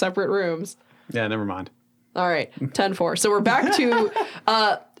went to separate rooms. Yeah, never mind. All right, 10-4. So we're back to,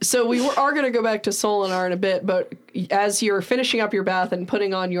 so we are going to go back to Solinar in a bit, but as you're finishing up your bath and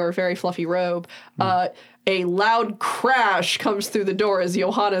putting on your very fluffy robe, a loud crash comes through the door as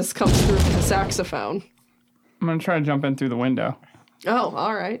Johannes comes through with the saxophone. I'm going to try to jump in through the window. Oh,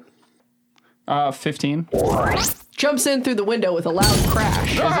 all right. 15. Jumps in through the window with a loud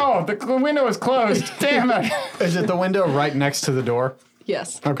crash. Oh, the window is closed. Damn it. Is it the window right next to the door?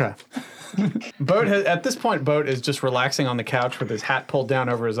 Yes. Okay. At this point, Boat is just relaxing on the couch with his hat pulled down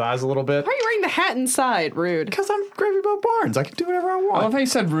over his eyes a little bit. Why are you wearing the hat inside? Rude. Because I'm Gravy Boat Barnes. I can do whatever I I love want. how you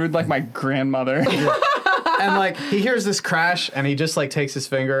said rude like my grandmother. And like he hears this crash and he just like takes his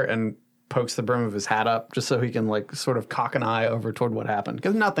finger and pokes the brim of his hat up just so he can like sort of cock an eye over toward what happened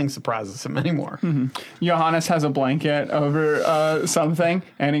because nothing surprises him anymore. Johannes has a blanket over something,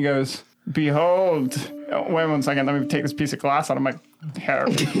 and he goes, "Behold." Oh, wait 1 second. Let me take this piece of glass out of my hair.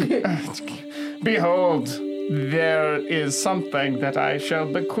 Behold, there is something that I shall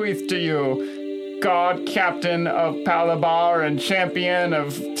bequeath to you. God, captain of Palabar and champion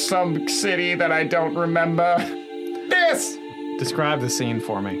of some city that I don't remember. This! Describe the scene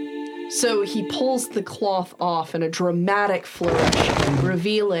for me. So he pulls the cloth off in a dramatic flourish,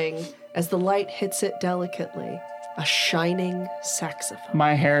 revealing, as the light hits it delicately, a shining saxophone.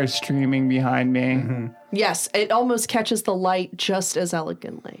 My hair is streaming behind me. Yes, it almost catches the light just as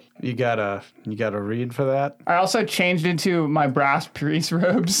elegantly. You got a read for that? I also changed into my brass priest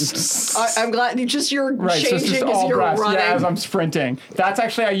robes. I'm glad you're Right, so changing it's just as all you're brass. running. Yeah, as I'm sprinting. That's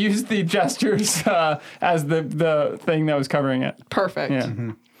actually, I used the gestures as the thing that was covering it. Perfect.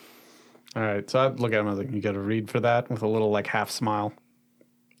 Yeah. All right. So I look at him. I was like, you got a read for that with a little like half smile.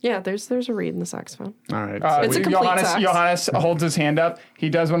 Yeah, there's a reed in the saxophone. All right. It's a complete sax. Johannes holds his hand up. He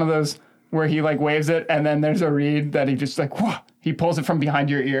does one of those where he like waves it, and then there's a reed that he just like, whoa, he pulls it from behind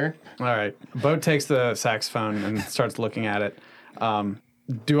your ear. All right. Boat takes the saxophone and starts looking at it.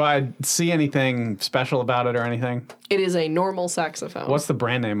 Do I see anything special about it or anything? It is a normal saxophone. What's the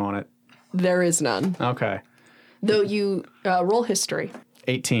brand name on it? There is none. Okay. Though you roll history.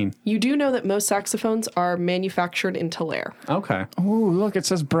 18. You do know that most saxophones are manufactured in Tulare. Okay. Ooh, look, it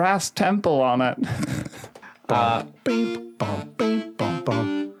says Brass Temple on it. Beep, bum, beep, bum,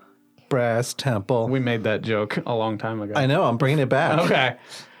 bum. Brass temple. We made that joke a long time ago. I know, I'm bringing it back. Okay.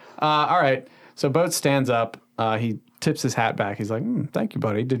 All right. So Boat stands up. He tips his hat back. He's like, thank you,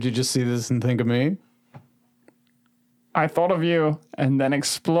 buddy. Did you just see this and think of me? I thought of you and then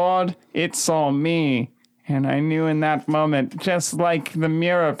explored. It saw me. And I knew in that moment, just like the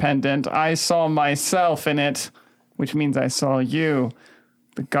mirror pendant, I saw myself in it, which means I saw you,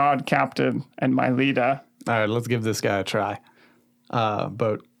 the god captain and my leader. All right, let's give this guy a try.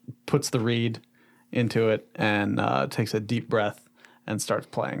 Boat puts the reed into it and takes a deep breath and starts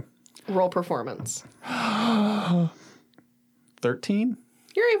playing. Roll performance. 13?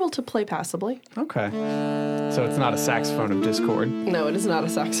 You're able to play passably. Okay. So it's not a saxophone of discord. No, it is not a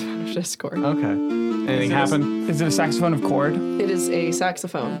saxophone of Discord. Okay. Anything happen? Is it a saxophone of chord? It is a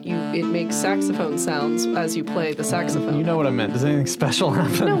saxophone. It makes saxophone sounds as you play the saxophone. You know what I meant. Does anything special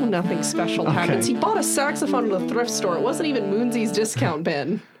happen? No, nothing special happens. He bought a saxophone at a thrift store. It wasn't even Moonsy's discount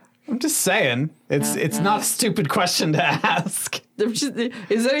bin. I'm just saying. It's not a stupid question to ask.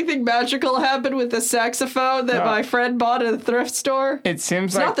 Is anything magical happen with the saxophone that my friend bought at a thrift store? It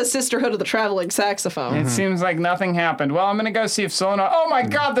seems It's like not the Sisterhood of the Traveling Saxophone. it seems like nothing happened. Well, I'm gonna go see if Solinar. Oh my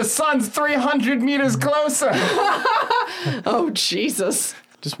God, the sun's 300 meters closer. Oh, Jesus.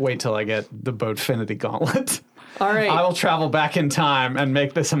 Just wait till I get the Boatfinity Gauntlet. All right. I will travel back in time and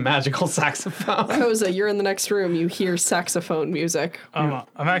make this a magical saxophone. Koza, you're in the next room. You hear saxophone music. I'm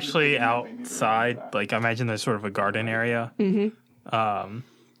actually outside. Like, I imagine there's sort of a garden area.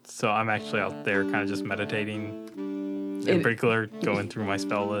 So I'm actually out there kind of just meditating. In particular, going through my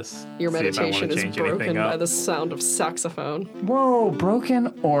spell list. Your see if I wanna meditation is change broken anything by up. the sound of saxophone. Whoa,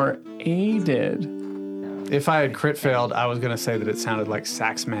 broken or aided? If I had crit failed, I was going to say that it sounded like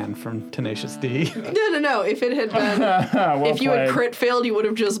Saxman from Tenacious D. No. If it had been, Well if you had played. crit failed, you would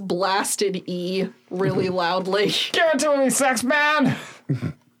have just blasted E really loudly. Give it to me, sex man.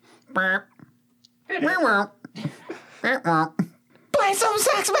 Play some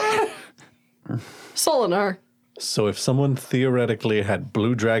sex man. Solinar. So if someone theoretically had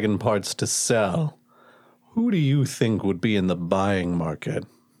blue dragon parts to sell, Who do you think would be in the buying market?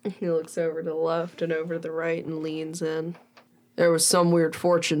 He looks over to the left and over to the right and leans in. There was some weird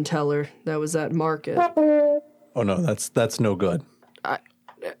fortune teller that was at market. Oh no, that's no good.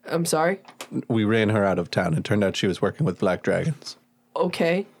 I'm sorry? We ran her out of town. It turned out she was working with black dragons.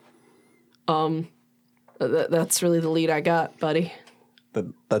 Okay. That's really the lead I got, buddy.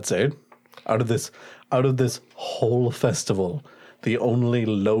 That's it? Out of this whole festival, the only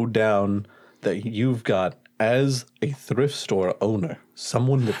lowdown that you've got as a thrift store owner,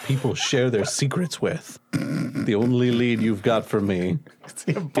 someone that people share their secrets with, the only lead you've got for me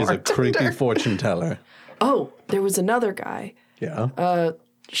is a creepy fortune teller. Oh, there was another guy. Yeah?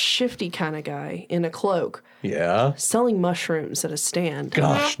 Shifty kind of guy in a cloak Yeah? selling mushrooms at a stand.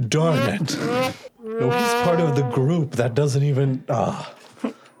 Gosh darn it. No, he's part of the group. That doesn't even...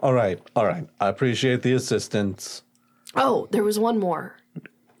 All right. I appreciate the assistance. Oh, there was one more.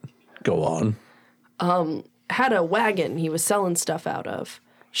 Go on. Had a wagon he was selling stuff out of.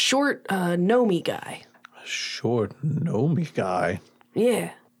 Short, Nomi guy. Short Nomi guy.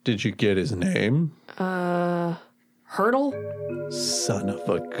 Yeah. Did you get his name? Hurdle? Son of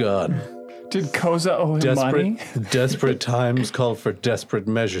a gun. Did Koza owe him money? Desperate times call for desperate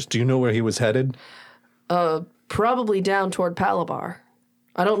measures. Do you know where he was headed? Probably down toward Palabar.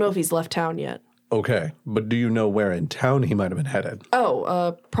 I don't know if he's left town yet. Okay, but do you know where in town he might have been headed?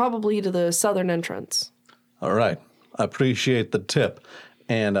 Oh, probably to the southern entrance. All right. I appreciate the tip.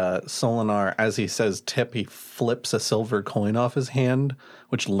 And Solinar, as he says tip, he flips a silver coin off his hand,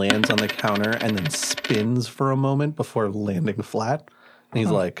 which lands on the counter and then spins for a moment before landing flat. And he's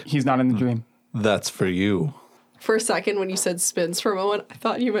like, He's not in the dream. that's for you. For a second, when you said spins for a moment, I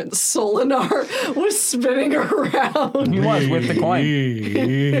thought you meant Solinar was spinning around. He was with the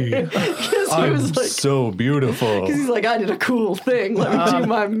coin. I'm so beautiful. He's like, I did a cool thing. Let me do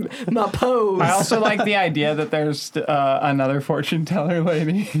my pose. I also like the idea that there's another fortune teller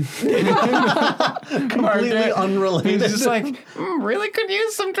lady. Completely unrelated. He's just like, really could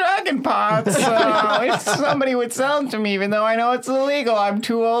use some dragon pots. If somebody would sell them to me, even though I know it's illegal. I'm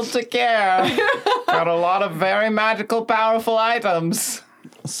too old to care. Got a lot of very magical, powerful items.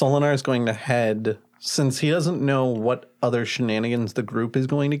 Solinar is going to head, since he doesn't know what other shenanigans the group is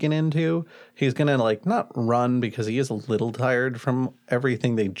going to get into, he's going to, not run because he is a little tired from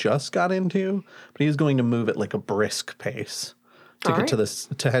everything they just got into, but he's going to move at, a brisk pace to get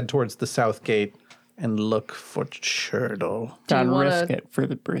to head towards the south gate and look for Churdle. Gotta risk it for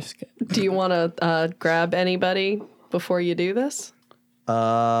the brisket. Do you want to grab anybody before you do this?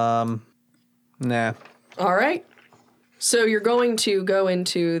 Nah. All right. So you're going to go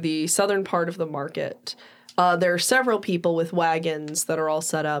into the southern part of the market. There are several people with wagons that are all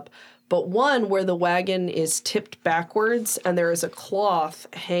set up, but one where the wagon is tipped backwards and there is a cloth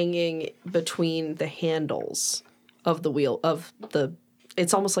hanging between the handles of the wheel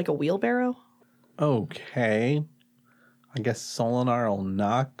it's almost like a wheelbarrow. Okay. I guess Solinar will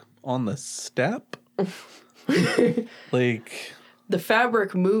knock on the step. The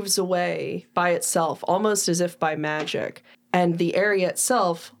fabric moves away by itself, almost as if by magic, and the area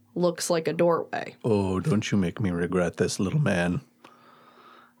itself looks like a doorway. Oh, don't you make me regret this, little man.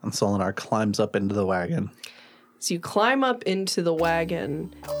 And Solinar climbs up into the wagon. As you climb up into the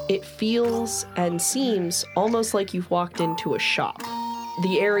wagon, it feels and seems almost like you've walked into a shop.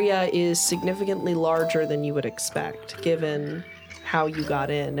 The area is significantly larger than you would expect, given how you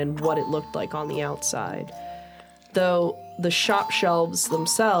got in and what it looked like on the outside. Though the shop shelves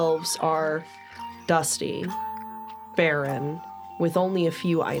themselves are dusty, barren, with only a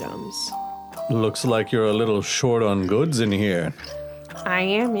few items. Looks like you're a little short on goods in here. I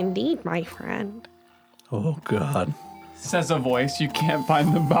am indeed, my friend. Oh, God. Says a voice, you can't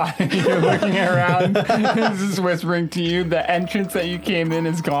find the body. You're looking around. This is whispering to you. The entrance that you came in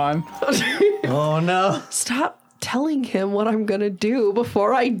is gone. Oh, no. Stop telling him what I'm gonna do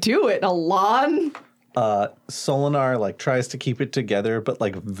before I do it, Alon. Solinar, tries to keep it together, but,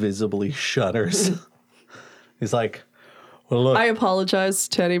 visibly shudders. He's like, well, look. I apologize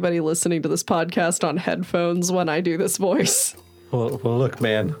to anybody listening to this podcast on headphones when I do this voice. Well, look,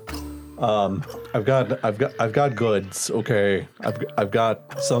 man. I've got goods. Okay, I've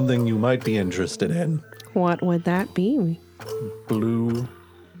got something you might be interested in. What would that be? Blue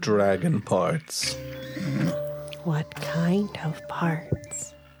dragon parts. What kind of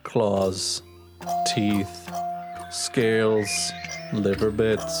parts? Claws, teeth, scales, liver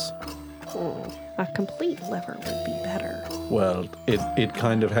bits. A complete liver would be better. Well, it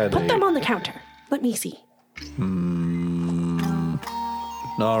kind of had Put them on the counter. Let me see.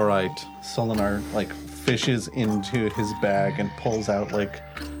 All right. Solinar fishes into his bag and pulls out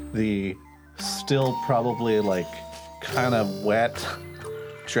the still probably like kind of wet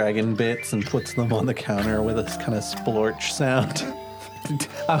dragon bits and puts them on the counter with this kind of splorch sound.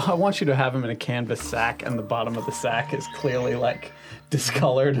 I want you to have him in a canvas sack, and the bottom of the sack is clearly like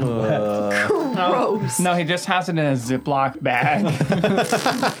discolored and wet. Gross. No, he just has it in a Ziploc bag.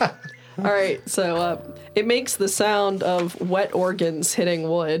 All right, so it makes the sound of wet organs hitting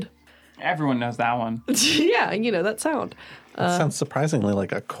wood. Everyone knows that one. Yeah, you know that sound. That sounds surprisingly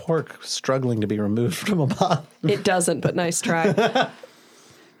like a cork struggling to be removed from a bottle. It doesn't, but nice try.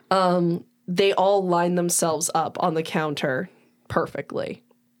 They all line themselves up on the counter perfectly.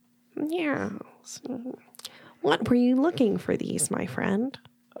 Yes. What were you looking for these, my friend?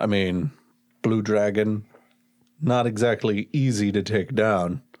 I mean, blue dragon, not exactly easy to take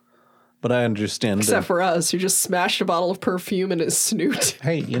down, but I understand. Except for us, who just smashed a bottle of perfume in his snoot.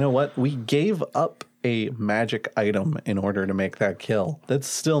 Hey, you know what? We gave up a magic item in order to make that kill. That's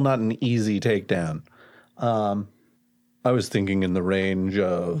still not an easy takedown. I was thinking in the range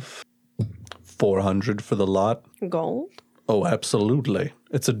of 400 for the lot. Gold? Oh, absolutely.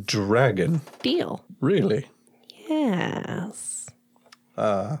 It's a dragon. Deal. Really? Yes.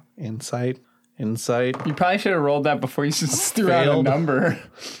 Insight. You probably should have rolled that before you just threw out a Failed. number.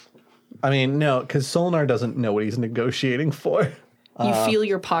 I mean, no, because Solinar doesn't know what he's negotiating for. You feel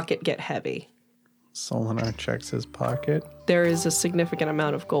your pocket get heavy. Solinar checks his pocket. There is a significant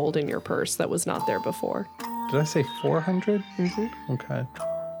amount of gold in your purse that was not there before. Did I say 400? Mm-hmm. Okay.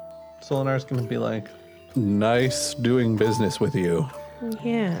 Solinar's going to be like, nice doing business with you.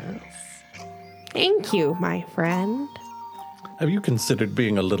 Yes. Thank you, my friend. Have you considered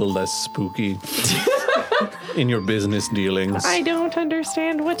being a little less spooky in your business dealings? I don't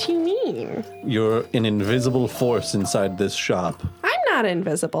understand what you mean. You're an invisible force inside this shop. I'm not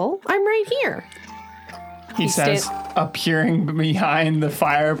invisible. I'm right here. He says, appearing behind the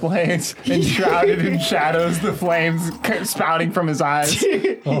fireplace and shrouded in shadows, the flames spouting from his eyes.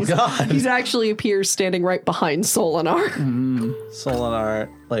 Oh, God. He actually appears standing right behind Solinar. Solinar,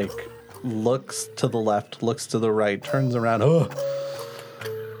 like, looks to the left, looks to the right, turns around. Oh.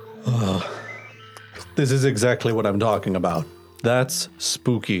 This is exactly what I'm talking about. That's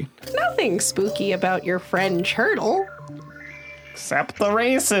spooky. Nothing spooky about your friend Churtle. Except the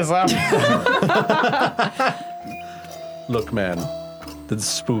racism. Look, man, that's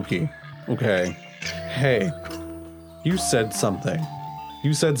spooky. Okay. Hey, you said something.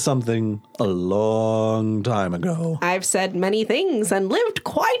 You said something a long time ago. I've said many things and lived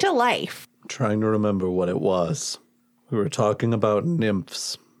quite a life. Trying to remember what it was. We were talking about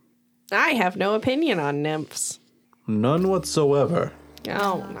nymphs. I have no opinion on nymphs. None whatsoever.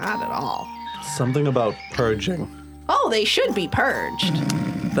 Oh, not at all. Something about purging. Oh, they should be purged.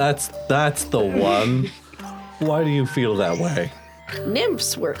 That's the one. Why do you feel that way?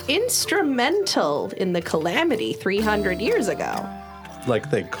 Nymphs were instrumental in the calamity 300 years ago. Like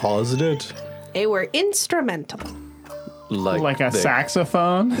they caused it? They were instrumental. Like a they-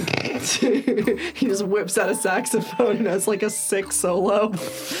 saxophone. He just whips out a saxophone and has like a sick solo.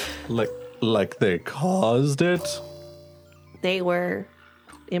 Like they caused it? They were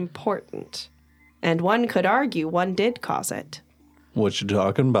important. And one could argue one did cause it. What you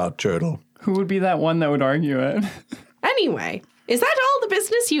talking about, Turtle? Who would be that one that would argue it? Anyway, is that all the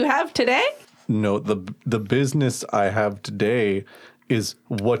business you have today? No, the business I have today is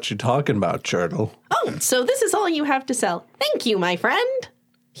what you talking about, Turtle. Oh, so this is all you have to sell. Thank you, my friend.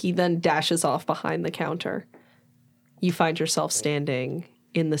 He then dashes off behind the counter. You find yourself standing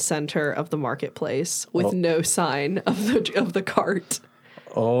in the center of the marketplace with no sign of the cart.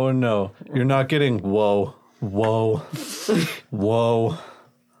 Oh no, you're not getting whoa.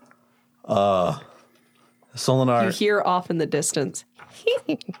 Solinar. You hear off in the distance.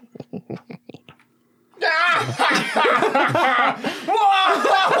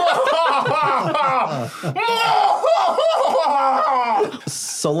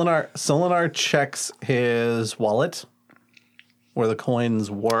 Solinar checks his wallet where the coins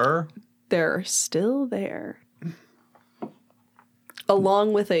were. They're still there.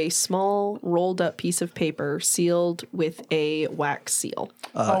 Along with a small rolled up piece of paper sealed with a wax seal.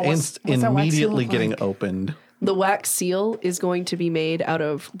 what's that wax seal Immediately look getting like? opened. The wax seal is going to be made out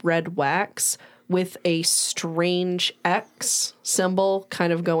of red wax with a strange X symbol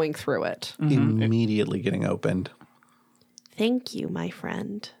kind of going through it. Immediately getting opened. Thank you, my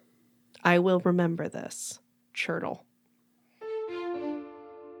friend. I will remember this. Churtle.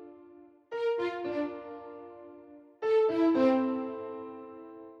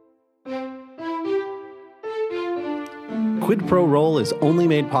 Quid Pro Roll is only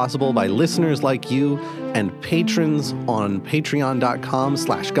made possible by listeners like you and patrons on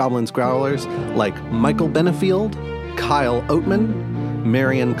patreon.com/goblinsgrowlers like Michael Benefield, Kyle Oatman,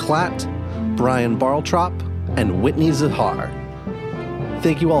 Marion Klatt, Brian Barltrop, and Whitney Zahar.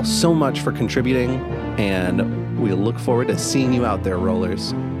 Thank you all so much for contributing, and we look forward to seeing you out there,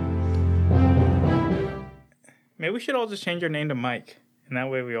 rollers. Maybe we should all just change our name to Mike, and that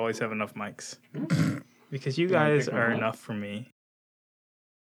way we always have enough mics. Because you guys are enough for me.